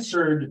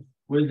tensored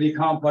with the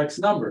complex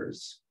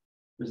numbers.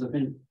 There's a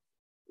thing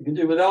you can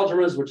do with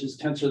algebras, which is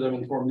tensor them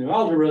and form new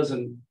algebras,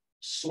 and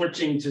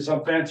switching to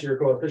some fancier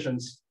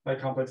coefficients by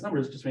complex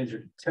numbers just means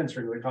you're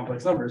tensoring with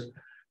complex numbers.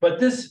 But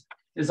this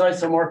is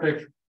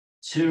isomorphic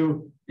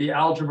to the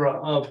algebra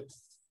of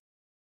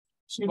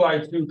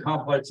 2x2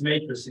 complex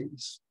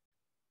matrices,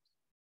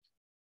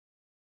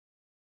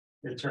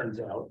 it turns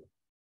out.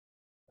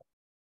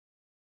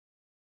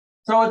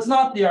 So it's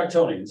not the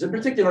octonions. In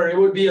particular, it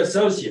would be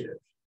associative.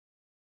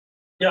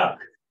 Yeah,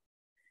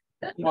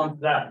 we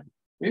want that.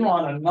 We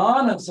want a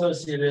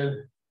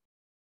non-associative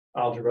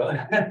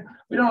algebra.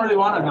 We don't really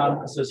want a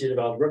non-associative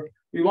algebra.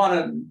 We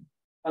want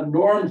a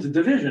normed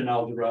division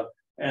algebra,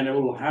 and it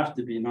will have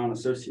to be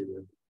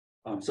non-associative.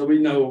 So we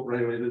know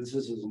right away that this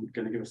isn't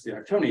going to give us the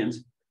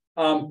octonions.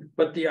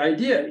 But the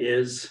idea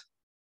is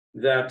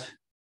that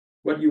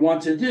what you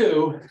want to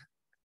do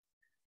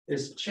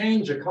is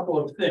change a couple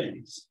of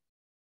things.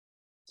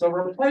 So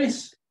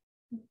replace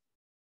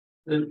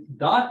the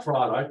dot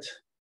product.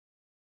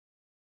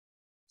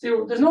 See,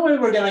 there's no way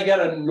we're going to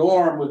get a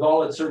norm with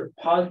all its sort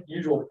of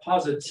usual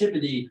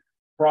positivity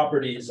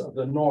properties of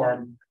the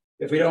norm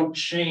if we don't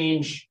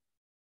change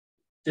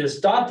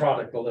this dot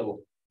product a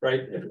little,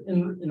 right? If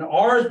in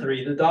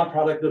R3, the dot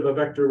product of a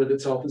vector with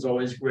itself is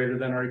always greater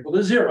than or equal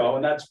to 0,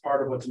 and that's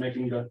part of what's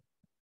making the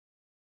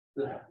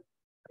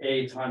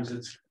A times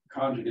its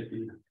conjugate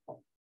be a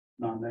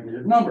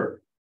non-negative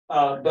number.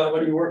 But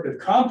when you work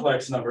with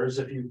complex numbers,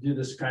 if you do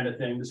this kind of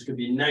thing, this could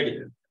be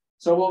negative.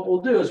 So what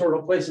we'll do is we'll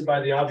replace it by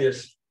the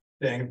obvious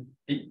thing,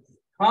 the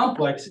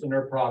complex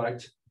inner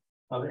product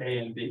of A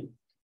and B.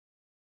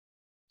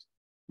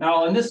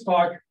 Now, in this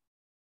talk,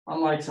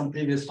 unlike some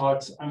previous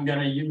talks, I'm going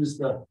to use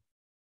the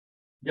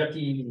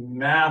yucky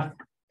math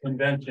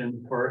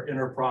convention for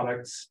inner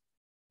products.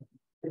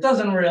 It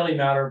doesn't really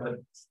matter,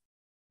 but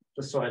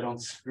just so I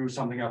don't screw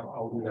something up,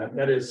 I'll do that.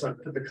 That is, I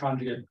put the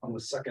conjugate on the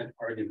second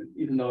argument,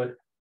 even though it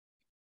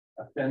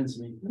offends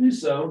me to do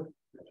so.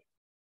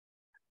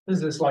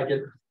 This is like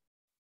it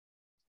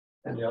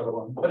and the other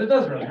one, but it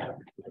doesn't really matter.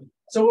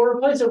 So we'll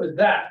replace it with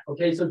that.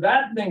 Okay, so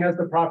that thing has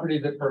the property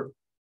that for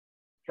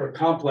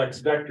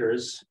complex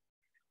vectors,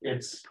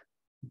 it's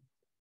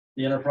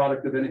the inner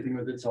product of anything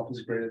with itself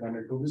is greater than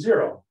or equal to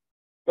 0.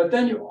 But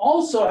then you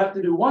also have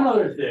to do one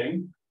other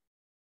thing.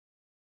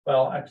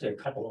 Well, actually a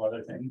couple of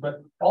other things,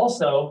 but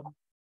also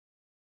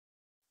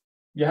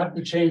you have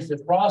to change the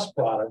cross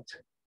product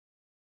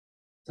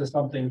to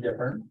something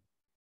different.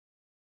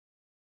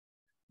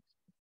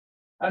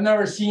 I've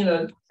never seen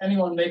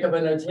anyone make up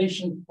a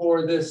notation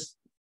for this,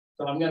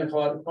 so I'm going to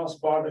call it a cross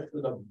product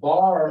with a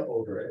bar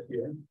over it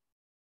here.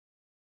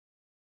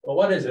 Well,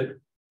 what is it?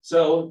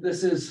 So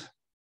this is,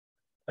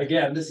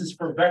 again, this is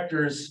for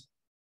vectors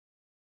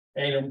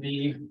A and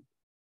B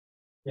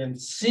in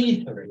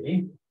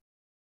C3.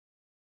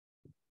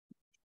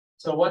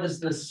 So what is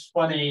this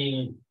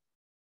funny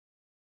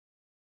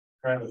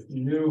kind of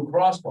new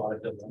cross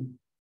product of them?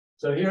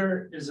 So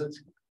here is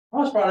its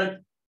cross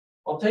product.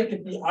 I'll take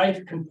the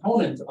ith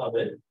component of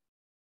it,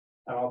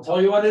 and I'll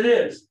tell you what it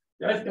is.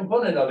 The ith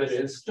component of it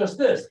is just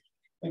this.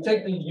 You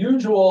take the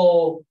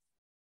usual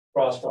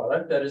cross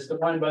product that is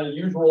defined by the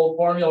usual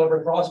formula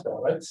for cross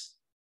products,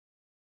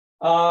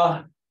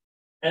 and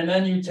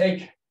then you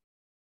take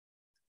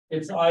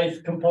its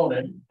ith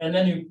component, and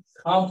then you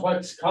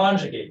complex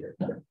conjugate it.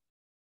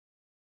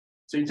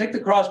 So you take the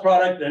cross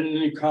product and then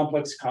you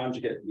complex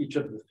conjugate each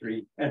of the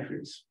three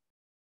entries.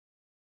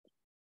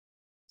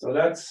 So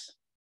that's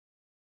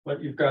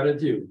what you've got to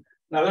do.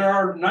 Now, there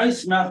are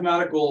nice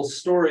mathematical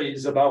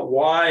stories about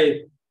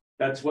why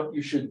that's what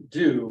you should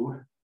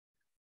do.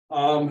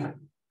 I'll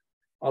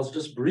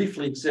just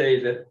briefly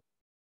say that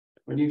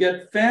when you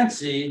get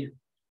fancy,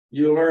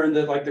 you learn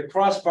that like the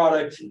cross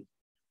product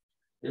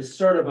is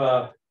sort of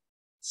a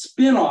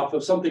spin-off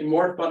of something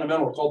more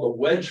fundamental called the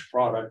wedge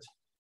product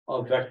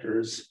of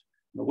vectors.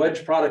 The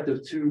wedge product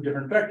of two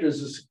different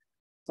vectors is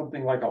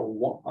something like a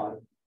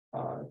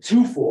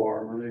two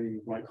form, or maybe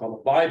you might call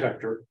it a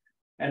bivector.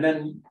 And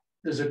then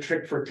there's a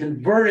trick for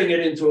converting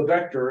it into a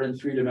vector in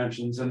 3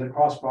 dimensions, and the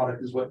cross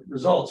product is what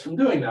results from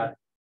doing that.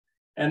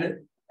 And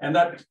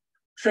that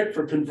trick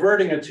for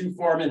converting a two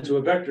form into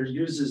a vector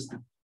uses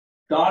the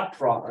dot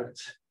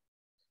product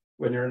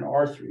when you're in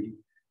R3.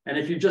 And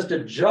if you just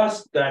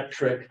adjust that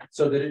trick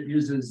so that it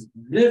uses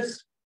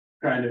this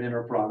kind of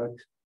inner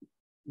product,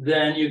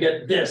 then you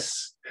get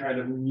this kind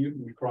of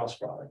mutant cross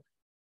product.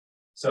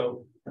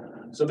 So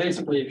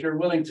basically, if you're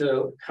willing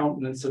to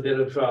countenance a bit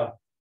of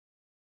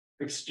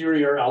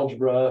exterior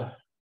algebra,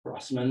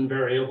 Rossmann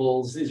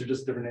variables, these are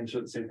just different names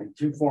for the same thing,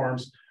 two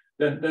forms,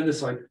 then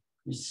this, like,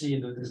 you see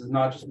that this is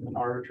not just an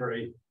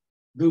arbitrary,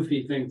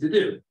 goofy thing to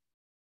do.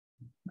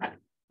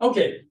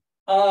 Okay,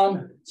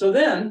 so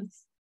then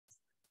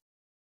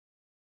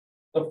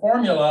the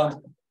formula,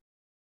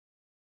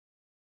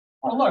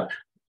 oh look,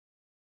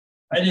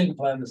 I didn't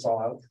plan this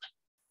all out.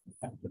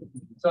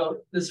 So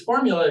this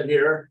formula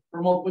here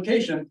for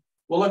multiplication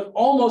will look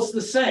almost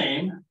the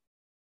same.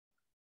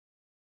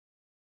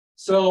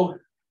 So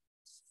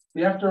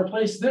we have to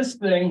replace this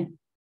thing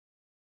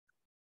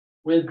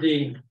with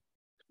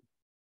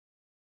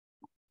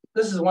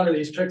this is one of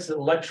these tricks that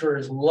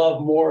lecturers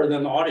love more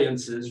than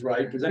audiences,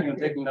 right? Because anyone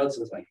taking notes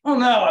is like, oh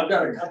no, I've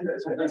got to copy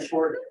this one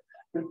short.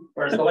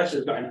 Whereas the lecture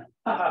is going,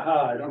 ha ha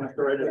ha, I don't have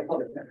to write it.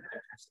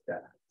 Yeah.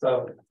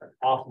 So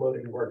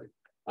offloading work.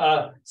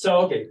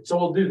 Okay, so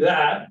we'll do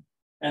that.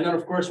 And then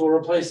of course we'll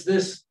replace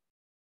this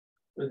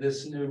with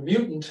this new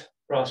mutant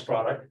cross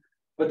product.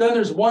 But then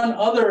there's one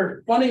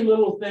other funny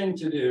little thing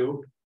to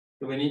do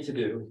that we need to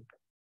do,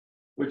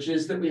 which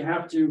is that we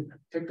have to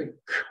take the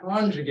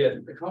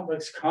conjugate, the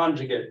complex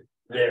conjugate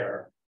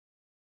there.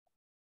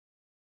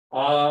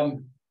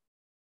 And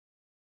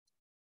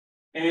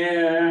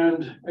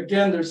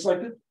again, there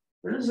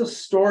is a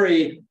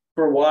story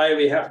for why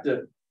we have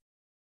to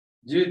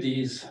do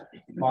these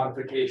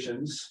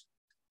modifications.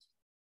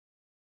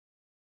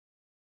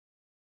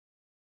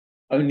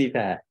 Only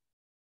there.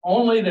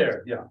 Only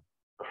there, yeah.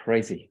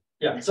 Crazy.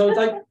 Yeah, so it's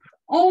like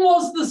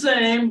almost the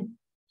same,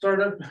 sort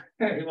of.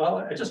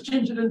 Well, I just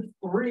changed it in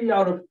 3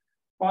 out of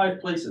 5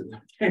 places.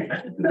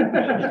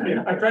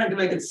 I'm trying to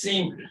make it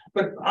seem,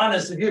 but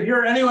honest, if you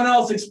hear anyone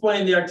else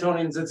explain the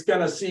octonions, it's going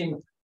to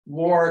seem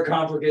more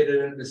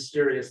complicated and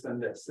mysterious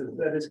than this.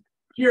 That is,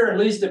 here, at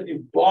least if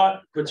you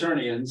bought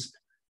quaternions,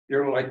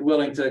 you're like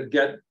willing to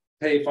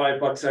pay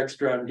 $5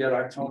 extra and get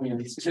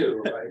octonions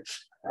too, right?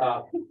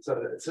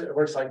 So it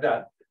works like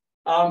that.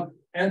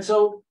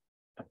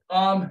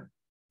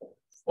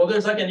 Well,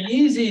 there's like an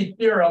easy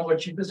theorem,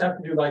 which you just have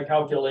to do by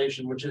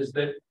calculation, which is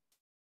that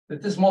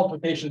this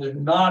multiplication is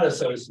not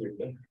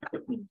associated.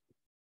 In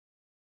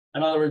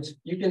other words,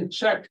 you can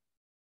check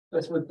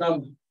this with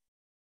some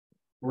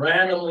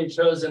randomly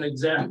chosen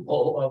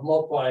example of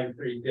multiplying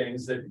 3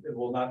 things that it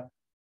will not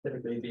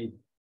typically be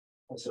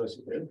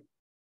associated.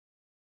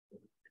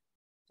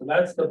 So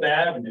that's the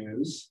bad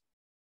news.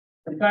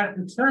 In fact,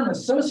 the term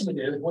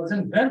associative was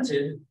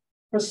invented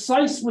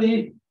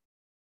precisely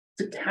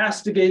to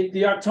castigate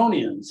the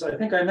octonions. I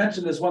think I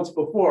mentioned this once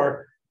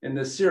before in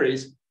this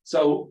series.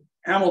 So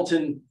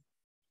Hamilton,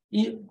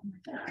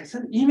 I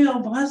said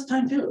emailed the last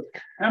time too.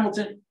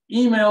 Hamilton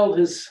emailed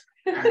his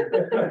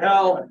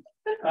pal,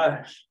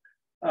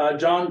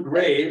 John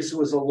Graves, who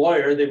was a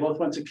lawyer. They both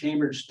went to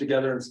Cambridge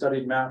together and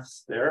studied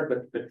maths there,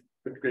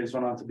 but Graves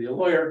went on to be a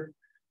lawyer,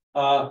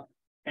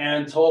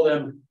 and told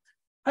him,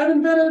 I've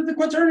invented the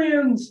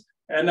quaternions.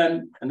 And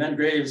then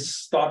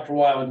Graves thought for a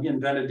while and he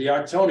invented the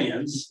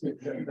octonions.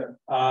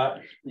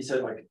 He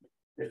said, like,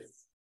 if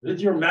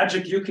with your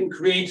magic you can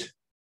create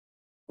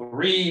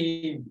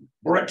 3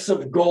 bricks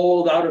of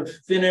gold out of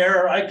thin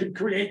air, I could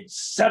create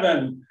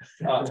 7,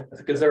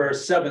 because there are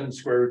 7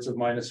 square roots of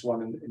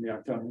 -1 in the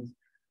octonions.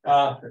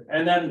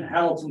 And then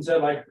Hamilton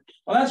said, like,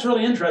 well, that's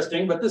really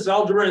interesting, but this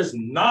algebra is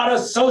not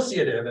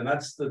associative. And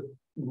that's the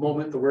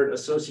moment the word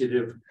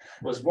associative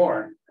was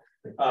born.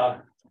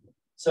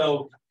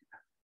 So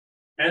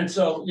And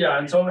so, yeah,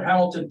 and so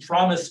Hamilton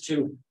promised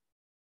to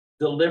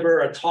deliver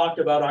a talk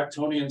about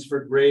octonions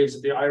for graves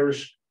at the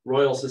Irish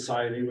Royal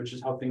Society, which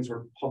is how things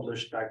were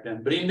published back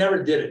then. But he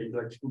never did it. He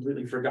like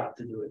completely forgot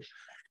to do it.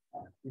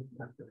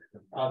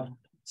 I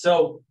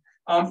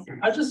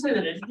just say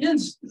that it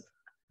is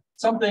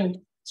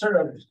something sort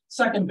of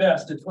second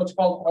best. It's what's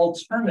called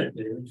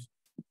alternative.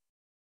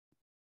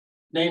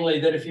 Namely,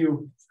 that if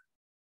you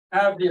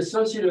have the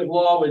associative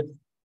law with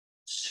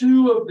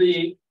two of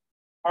the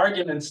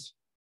arguments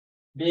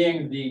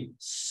being the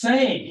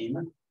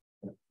same,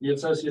 the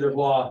associative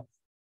law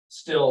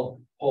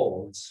still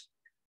holds.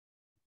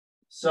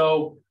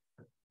 So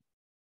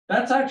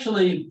that's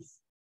actually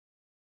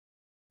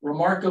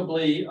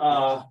remarkably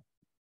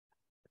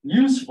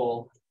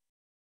useful.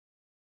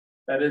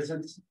 That is,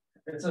 it's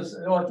a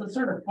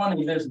sort of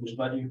funny business,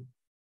 but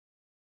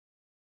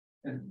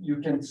you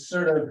can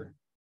sort of,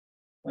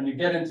 when you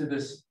get into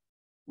this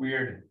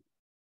weird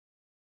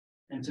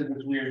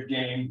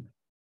game,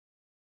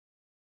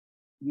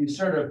 you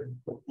sort of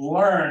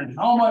learn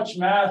how much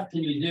math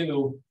can you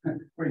do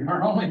where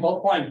you're only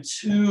multiplying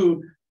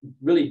two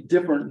really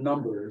different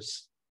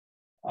numbers.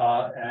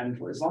 And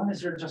as long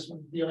as you're just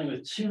dealing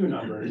with two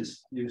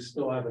numbers, you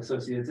still have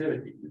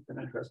associativity. It's an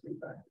interesting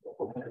fact.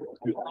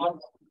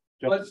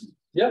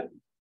 Yeah.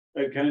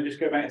 Can I just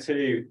go back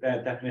to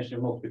definition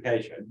of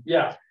multiplication?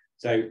 Yeah.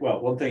 So,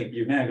 well, one thing,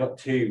 you've now got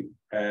two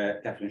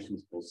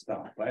definitions called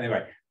star. But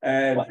anyway,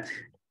 so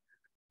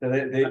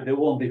the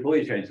one before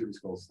you changed it was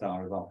called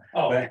star as well.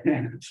 Oh, but,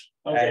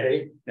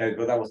 okay. No,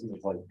 but that wasn't the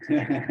point.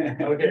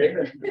 Okay.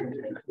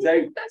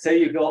 So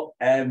you've got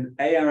A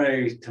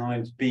arrow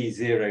times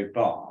B0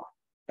 bar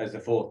as the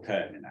fourth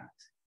term in that.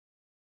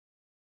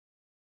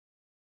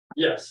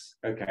 Yes.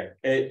 Okay.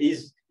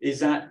 Is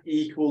that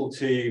equal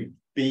to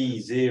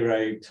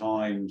B0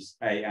 times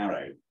A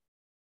arrow?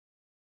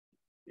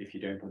 If you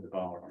don't put the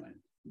bar on it.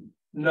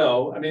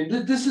 No, I mean,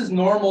 this is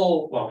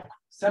normal, well,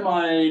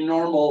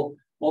 semi-normal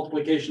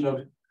multiplication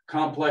of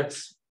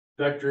complex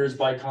vectors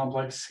by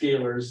complex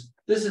scalars.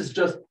 This is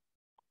just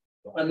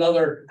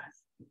another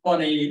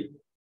funny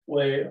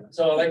way.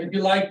 So like if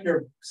you like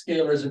your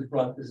scalars in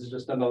front, this is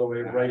just another way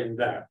of writing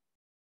that.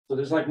 So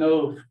there's like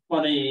no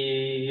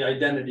funny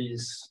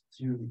identities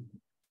to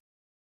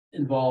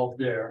involve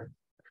there.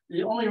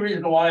 The only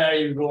reason why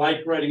I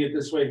like writing it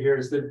this way here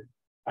is that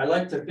I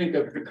like to think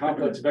of the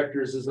complex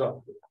vectors as a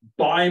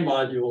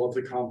bimodule of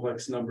the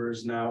complex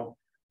numbers now,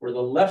 where the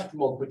left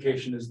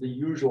multiplication is the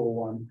usual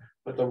one,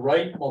 but the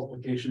right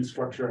multiplication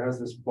structure has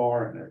this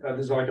bar in it. That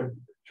is like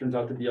turns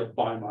out to be a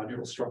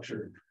bimodule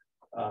structure.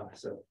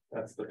 So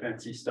that's the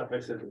fancy stuff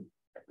I said.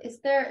 Is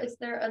there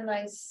a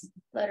nice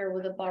letter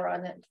with a bar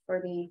on it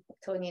for the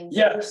octonions?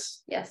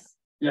 Yes. Yes.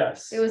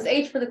 Yes. It was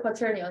H for the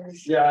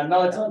quaternions. Yeah,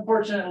 no, it's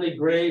unfortunately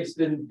Graves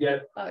didn't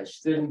get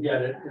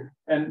it.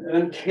 And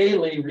then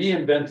Cayley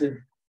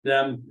reinvented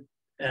them,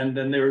 and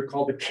then they were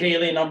called the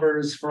Cayley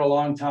numbers for a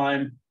long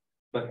time.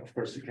 But of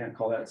course you can't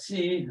call that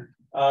C.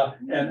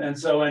 And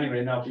so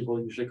anyway, now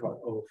people usually call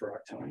it O for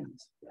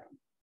octonions.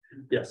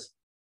 Yes.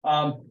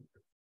 Yeah,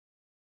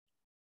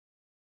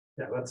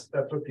 that's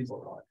what people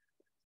call it.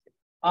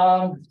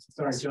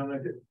 Sorry, John,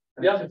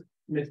 Yeah.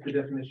 Missed the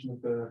definition of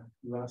the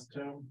last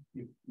term.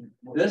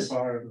 This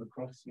bar over the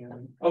cross, yeah.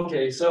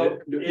 Okay, so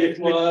it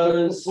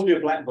was. Pull your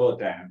blackboard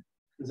down.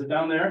 Is it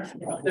down there?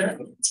 Up there?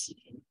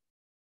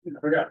 I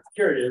forgot.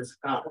 Here it is.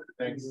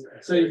 Thanks.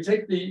 So you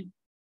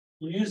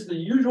use the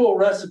usual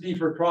recipe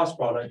for cross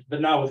product, but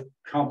now with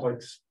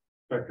complex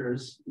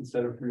vectors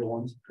instead of real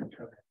ones.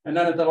 And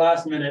then at the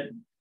last minute,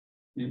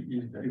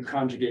 you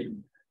conjugate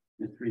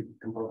the three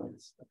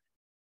components.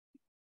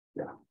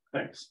 Yeah,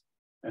 thanks.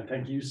 And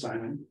thank you,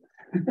 Simon.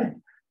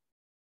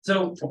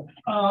 So,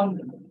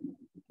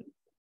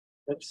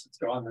 oops, it's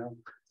gone now.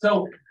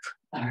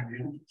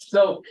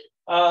 So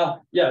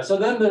yeah, so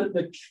then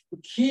the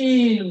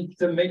key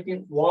to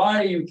making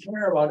why you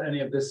care about any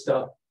of this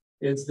stuff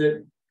is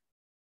that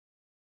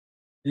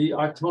the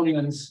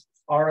octonions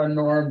are a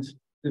normed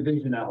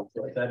division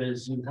algebra. That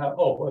is, you have,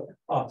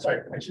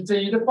 sorry, I should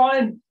say you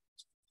define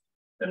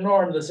the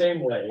norm the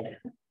same way.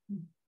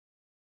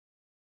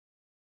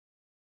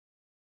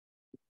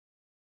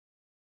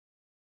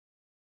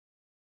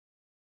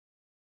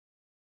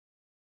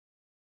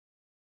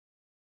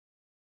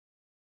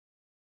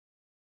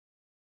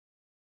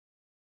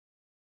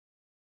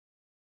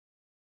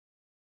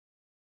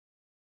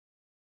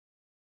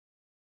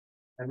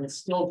 And it's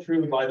still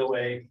true, by the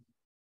way,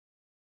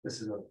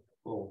 this is a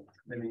little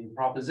mini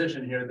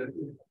proposition here that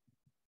it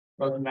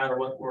doesn't matter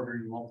what order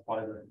you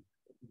multiply the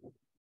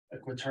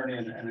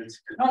quaternion and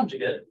its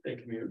conjugate, they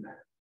commute.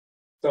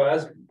 So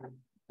as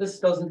this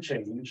doesn't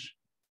change.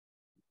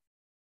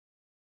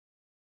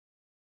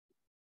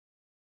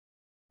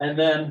 And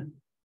then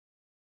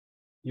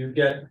you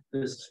get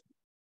this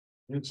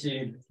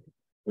routine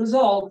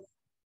result,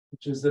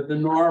 which is that the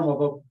norm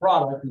of a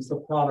product is the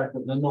product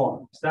of the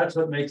norms. That's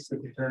what makes the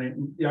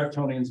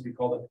octonions be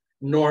called a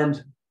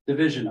normed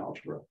division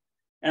algebra.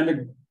 And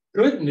the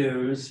good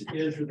news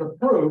is that the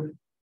proof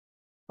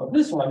of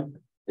this one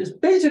is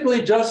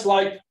basically just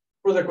like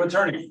for the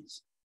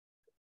quaternions.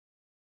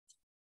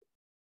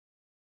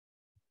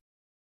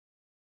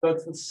 So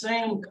it's the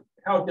same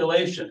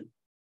calculation.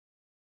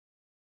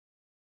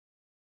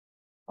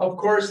 Of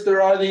course,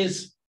 there are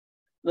these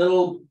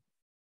little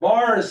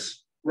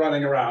bars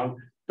running around,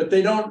 but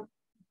they don't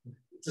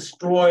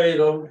destroy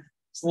the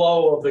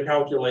flow of the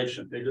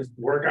calculation. They just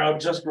work out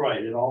just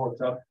right. It all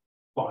works out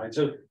fine.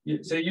 So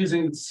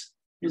using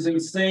the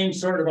same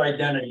sort of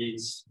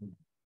identities.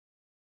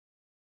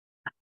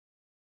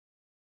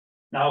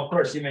 Now, of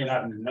course, you may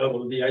not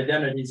know the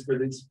identities for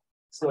this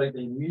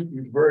slightly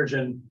mutant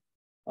version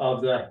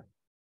of the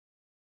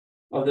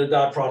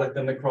dot product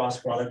and the cross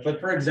product. But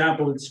for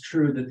example, it's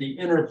true that the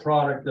inner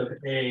product of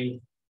A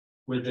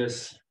with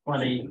this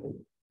funny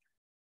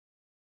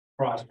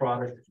cross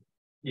product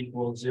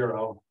equals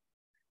 0,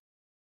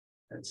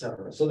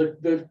 etc. So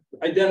the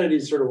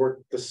identities sort of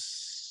work the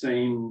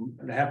same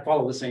and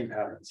follow the same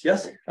patterns.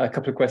 Yes? A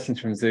couple of questions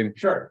from Zoom.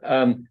 Sure.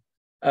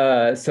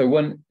 So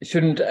one,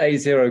 shouldn't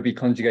A0 be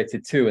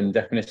conjugated to in the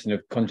definition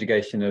of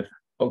conjugation of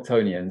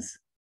octonions?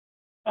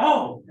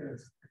 Oh,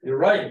 you're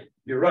right.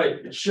 You're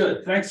right. It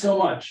should. Thanks so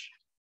much.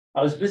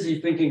 I was busy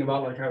thinking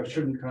about like how it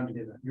shouldn't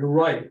conjugate that. You're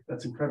right.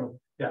 That's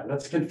incredible. Yeah,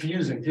 that's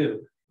confusing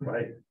too,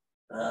 right?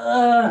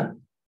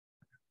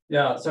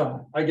 Yeah,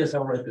 so I guess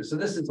I'll write this. So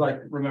this is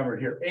like, remember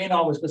here, A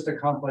naught was just a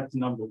complex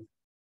number.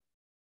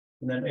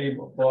 And then A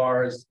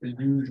bar is the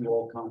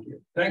usual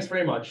conjugate. Thanks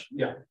very much.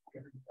 Yeah.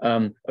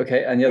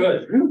 Okay, and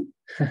Good.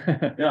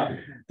 Yeah.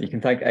 You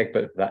can thank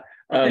Egbert for that.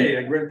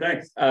 Okay, great,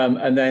 thanks.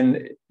 And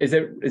then is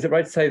it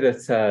right to say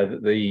that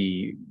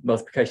the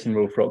multiplication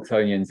rule for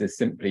octonions is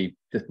simply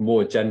just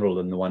more general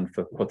than the one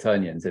for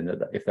quaternions, in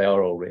that if they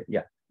are all real?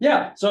 Yeah.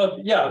 Yeah.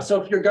 So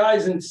if your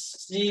guys in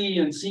C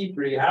and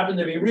C3 happen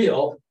to be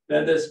real,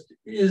 then this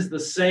is the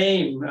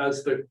same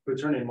as the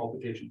quaternion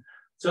multiplication.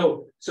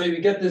 So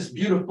you get this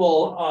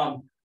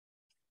beautiful,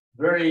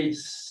 very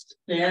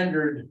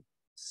standard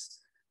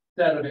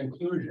set of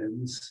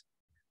inclusions.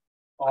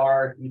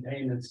 R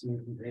contained in C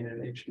contained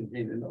in H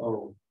contained in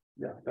O.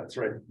 Yeah, that's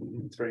right.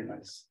 It's very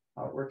nice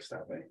how it works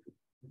that way.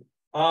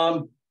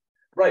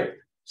 Right.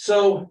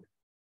 So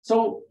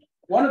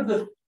one of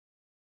the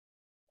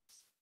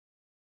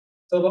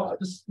I'll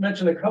just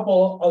mention a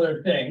couple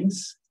other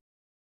things.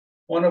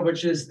 One of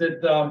which is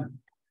that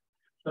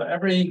so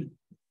every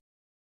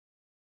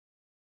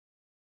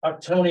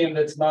octonion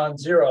that's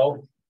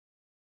non-zero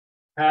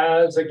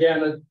has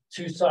again a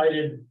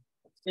two-sided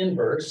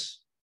inverse.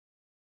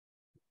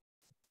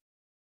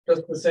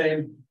 Just the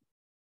same,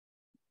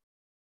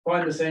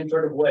 find the same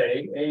sort of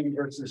way. A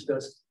inverse is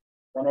just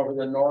 1 over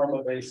the norm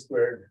of A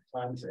squared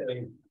times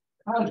A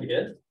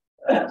conjugate.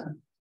 That's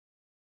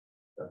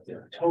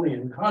the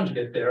octonion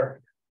conjugate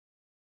there.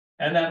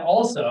 And then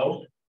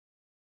also,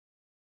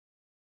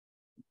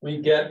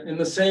 we get in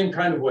the same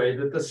kind of way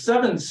that the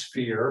 7th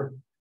sphere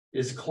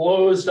is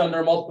closed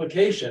under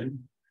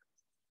multiplication.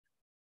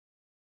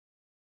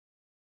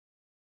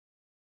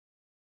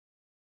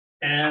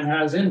 And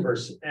has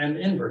inverses.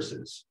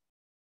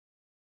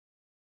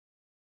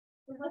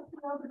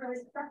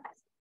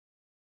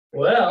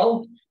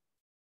 Well,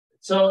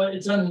 so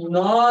it's a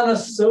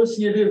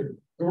non-associative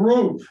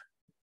group.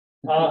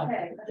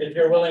 If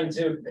you're willing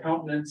to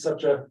countenance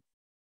such a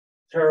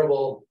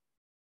terrible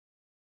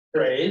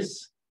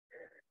phrase.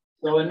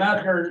 So in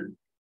that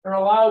they're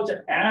allowed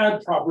to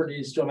add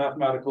properties to a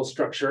mathematical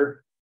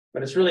structure,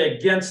 but it's really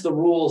against the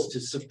rules to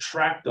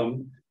subtract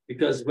them.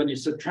 Because when you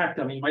subtract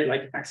them, you might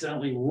like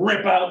accidentally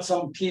rip out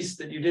some piece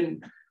that you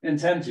didn't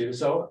intend to.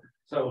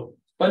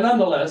 But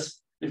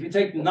nonetheless, if you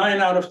take 9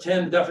 out of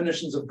 10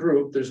 definitions of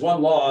group, there's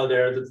one law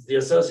there that's the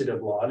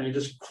associative law, and you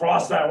just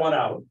cross that one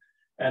out,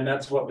 and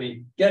that's what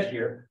we get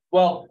here.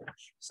 Well,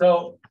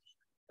 so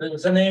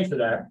there's a name for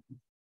that.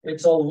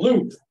 It's a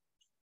loop.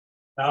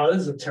 Now,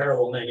 this is a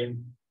terrible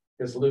name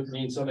because loop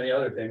means so many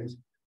other things.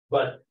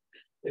 But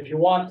if you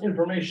want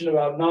information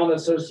about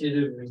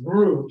non-associative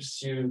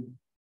groups, you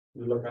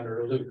look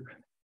under a loop.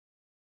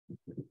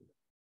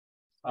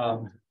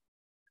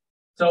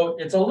 So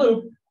it's a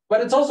loop,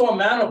 but it's also a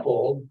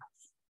manifold.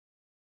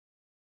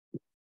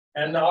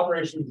 And the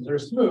operations are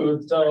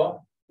smooth.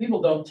 So people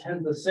don't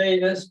tend to say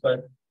this,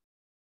 but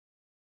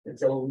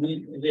it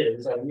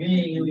is a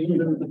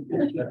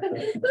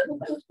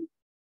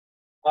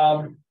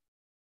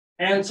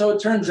and so it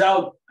turns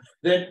out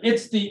that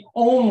it's the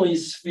only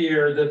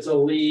sphere that's a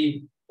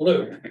Lie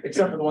loop,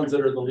 except for the ones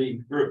that are the Lie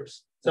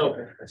groups. So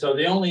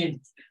the only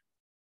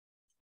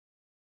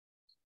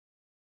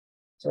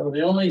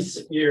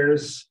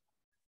spheres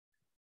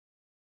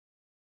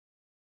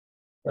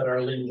that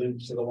are Lie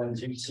loops are the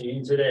ones you've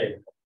seen today.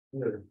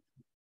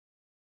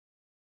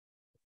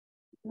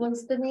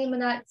 Was the name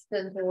an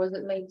accident or was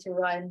it made to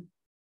rhyme?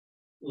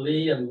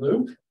 Lie and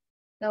loop?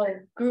 No,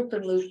 group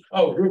and loop.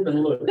 Oh, group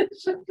and loop.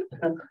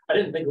 I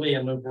didn't think Lie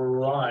and loop were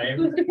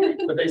rhyme,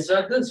 but they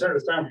sort of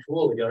sound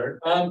cool together.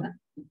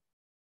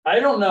 I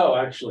don't know,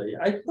 actually.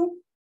 I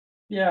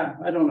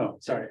don't know.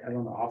 Sorry, I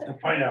don't know. I'll have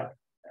to find out.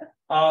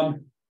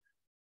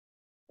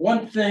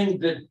 One thing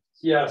that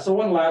Yeah, so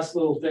one last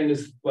little thing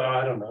is, well,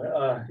 I don't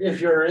know,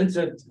 if you're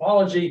into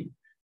topology,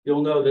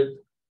 you'll know that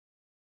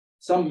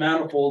some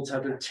manifolds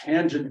have a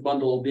tangent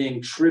bundle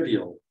being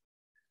trivial,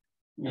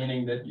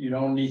 meaning that you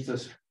don't need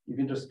to, you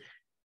can just,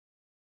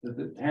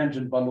 the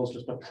tangent bundle is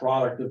just a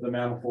product of the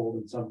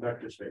manifold in some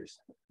vector space.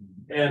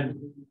 And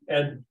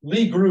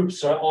Lie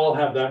groups all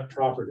have that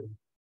property,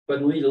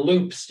 but Lie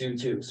loops do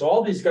too. So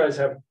all these guys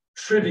have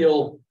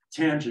trivial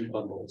tangent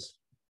bundles,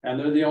 and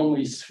they're the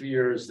only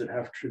spheres that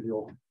have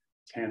trivial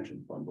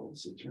tangent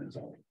bundles, it turns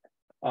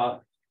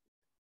out.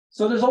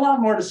 So there's a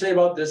lot more to say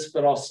about this,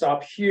 but I'll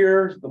stop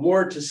here. The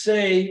more to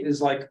say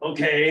is like,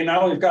 okay,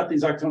 now we've got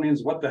these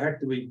octonions, what the heck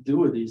do we do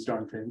with these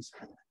darn things?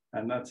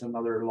 And that's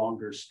another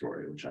longer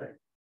story, which I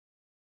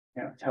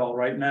can't tell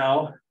right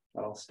now,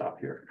 but I'll stop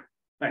here.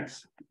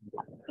 Thanks.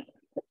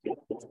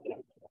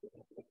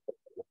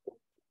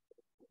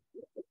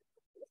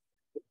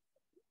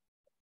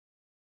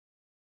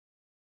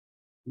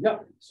 Yeah.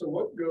 So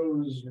what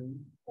goes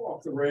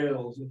off the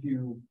rails if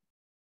you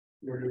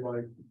were to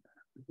like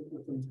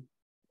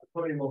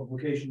putting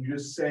multiplication? You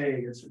just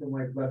say it's from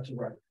like left to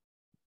right.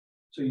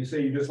 So you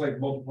say you just like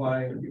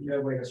multiply. You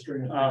have like a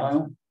string of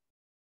things,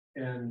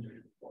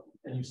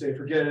 and you say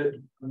forget it.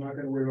 I'm not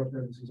going to worry about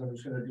parentheses. I'm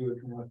just going to do it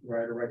from left to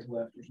right or right to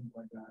left or something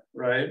like that.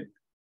 Right.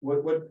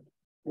 What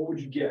would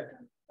you get?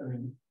 I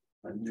mean,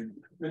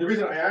 the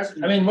reason I asked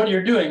you, I mean, what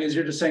you're doing is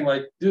you're just saying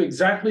like, do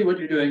exactly what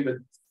you're doing, but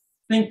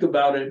think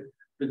about it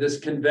for this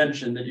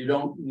convention that you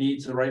don't need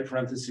to write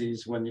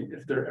parentheses when you,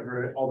 if they're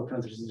ever, all the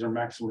parentheses are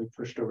maximally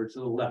pushed over to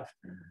the left.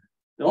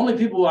 The only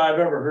people I've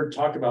ever heard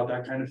talk about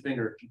that kind of thing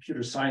are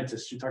computer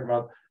scientists who talk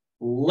about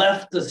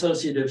left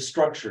associative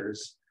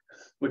structures,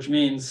 which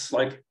means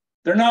like,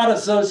 they're not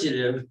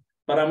associative,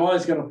 but I'm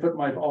always going to put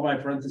all my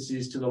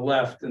parentheses to the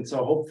left. And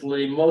so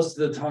hopefully most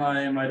of the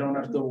time I don't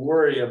have to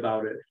worry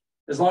about it,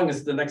 as long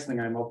as the next thing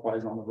I multiply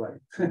is on the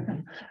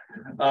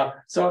right.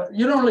 So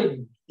you don't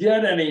really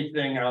get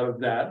anything out of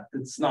that.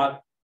 It's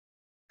not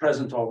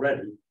present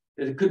already.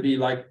 It could be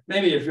like,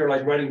 maybe if you're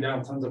like writing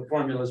down tons of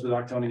formulas with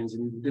octonions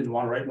and you didn't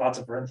want to write lots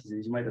of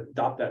parentheses, you might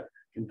adopt that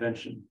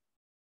convention.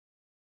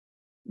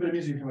 but it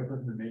means you can like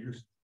put them in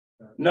matrix.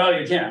 No,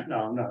 you can't.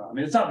 No. I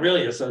mean, it's not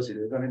really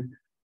associative. I mean,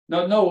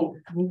 no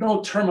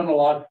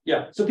terminology.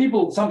 Yeah. So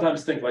people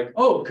sometimes think like,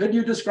 oh, could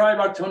you describe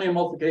octonion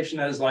multiplication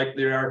as like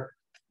there are,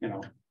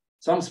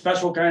 some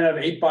special kind of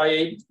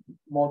 8x8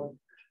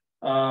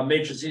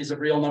 matrices of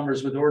real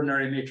numbers with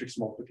ordinary matrix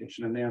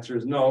multiplication? And the answer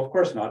is no, of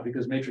course not,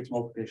 because matrix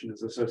multiplication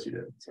is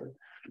associative. So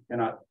you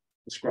cannot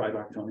describe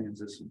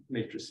octonions as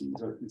matrices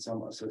in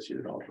some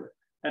associated algebra.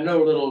 And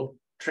no little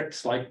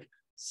tricks like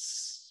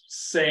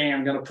saying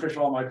I'm going to push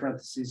all my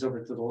parentheses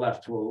over to the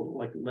left will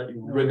like let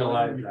you wriggle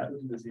out of that.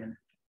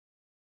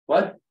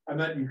 What? I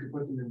meant you could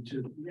put them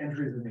into the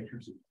entries of the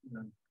matrices.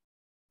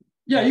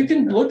 Yeah, you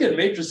can look at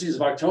matrices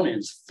of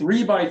octonions.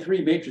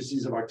 3x3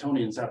 matrices of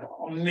octonions have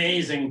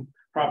amazing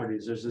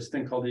properties. There's this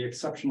thing called the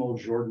exceptional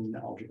Jordan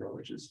algebra,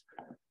 which is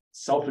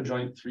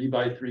self-adjoint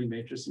 3x3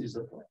 matrices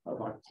of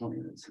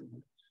octonions.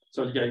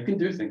 So yeah, you can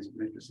do things with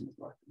matrices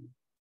of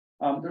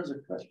octonions. There's a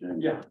question.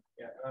 Yeah.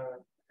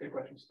 Good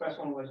questions. First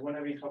one was,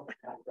 whenever you talk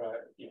about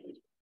algebra,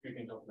 you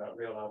can talk about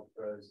real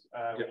algebras.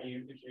 When you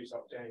introduce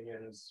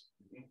octonions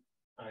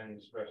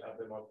and wrote out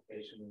the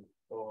multiplication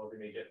for the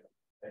immediate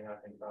thing I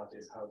think about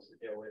is how to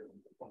deal with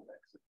the complex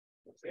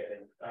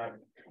scaling.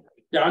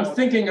 Yeah, I'm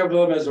thinking of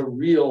them as a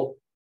real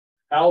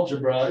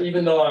algebra,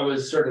 even though I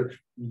was sort of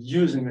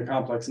using the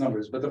complex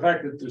numbers. But the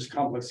fact that there's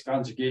complex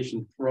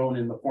conjugation thrown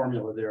in the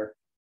formula there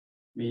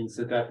means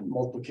that that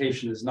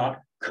multiplication is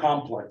not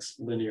complex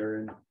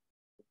linear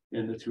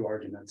in the two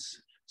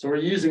arguments. So we're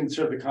using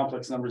sort of the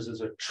complex numbers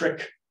as a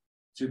trick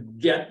to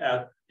get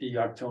at the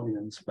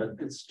octonions, but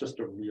it's just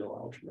a real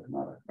algebra,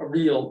 not a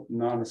real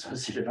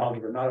non-associative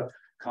algebra, not a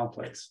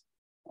complex.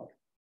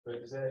 But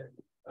is it,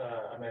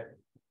 I mean,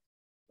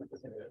 the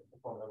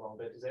formula wrong,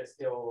 but does it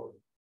still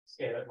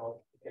scale at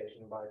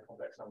multiplication by a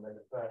complex number in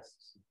the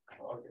first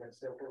argument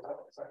still pulls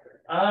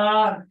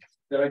out?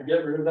 Did I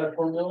get rid of that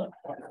formula?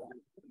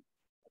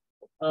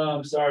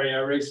 Sorry, I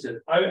erased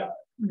it.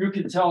 You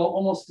can tell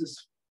almost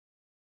as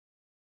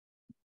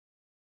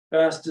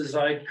fast as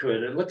I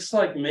could. It looks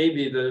like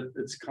maybe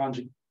it's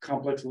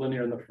complex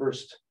linear in the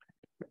first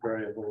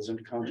variables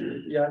and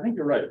conjugate. Yeah, I think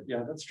you're right.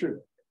 Yeah, that's true.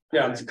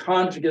 Yeah, it's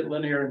conjugate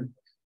linear. And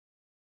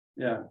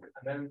yeah.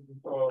 And then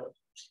for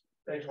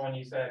stage one,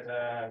 you said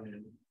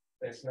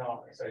it's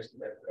not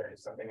associative,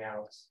 it's something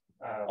else.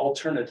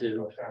 Alternative.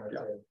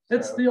 Yeah.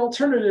 It's the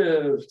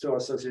alternative to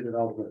associative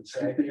algebras.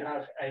 So if you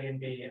have A and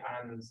B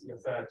and your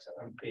third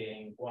term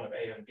being one of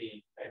A and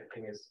B,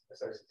 everything is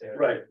associative.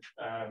 Right.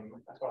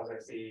 As far as I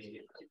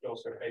see, you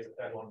also replace the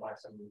third one by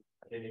some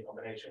linear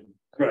combination.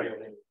 Right.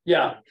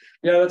 Yeah,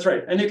 that's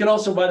right. And you can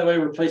also, by the way,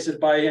 replace it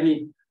by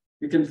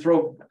you can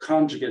throw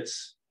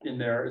conjugates in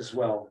there as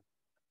well.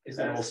 And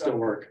it'll still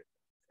work.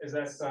 Is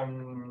there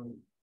some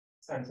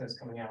sentence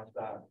coming out of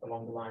that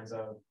along the lines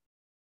of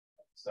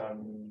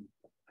some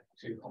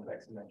two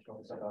complex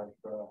dimensional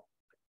algebra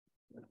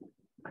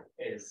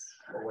is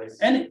always.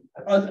 Any,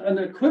 an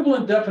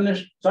equivalent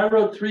definition, so I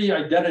wrote 3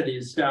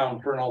 identities down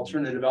for an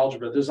alternative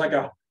algebra. There's like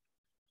a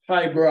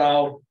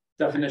highbrow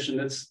definition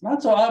that's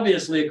not so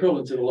obviously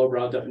equivalent to the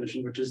lowbrow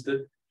definition, which is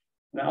that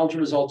an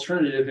algebra is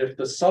alternative if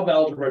the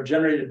subalgebra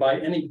generated by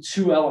any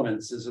 2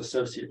 elements is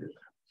associated.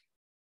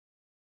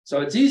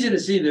 So it's easy to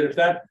see that if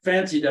that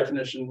fancy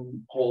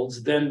definition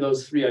holds, then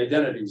those 3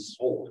 identities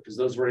hold, because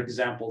those were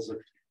examples of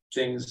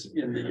things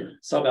in the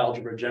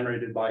subalgebra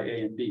generated by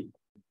A and B.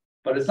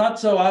 But it's not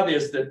so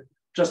obvious that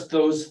just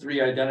those 3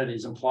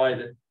 identities imply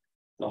that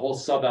the whole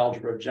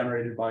subalgebra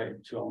generated by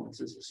 2 elements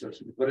is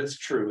associated. But it's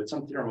true. It's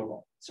some theorem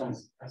of some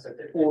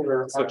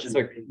order. So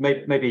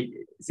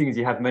maybe seeing as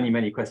you have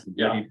many questions,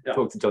 maybe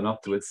talk to John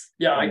afterwards.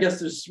 Yeah, I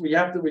guess we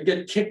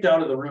get kicked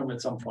out of the room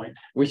at some point.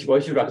 We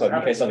should wrap up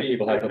in case other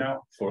people have a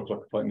 4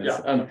 o'clock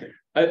appointments. Yeah, okay.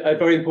 A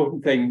very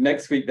important thing,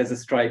 next week there's a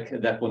strike,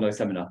 and therefore no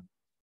seminar.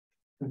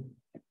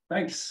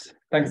 Thanks.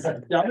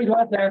 Yeah, we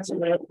got to answer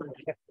that.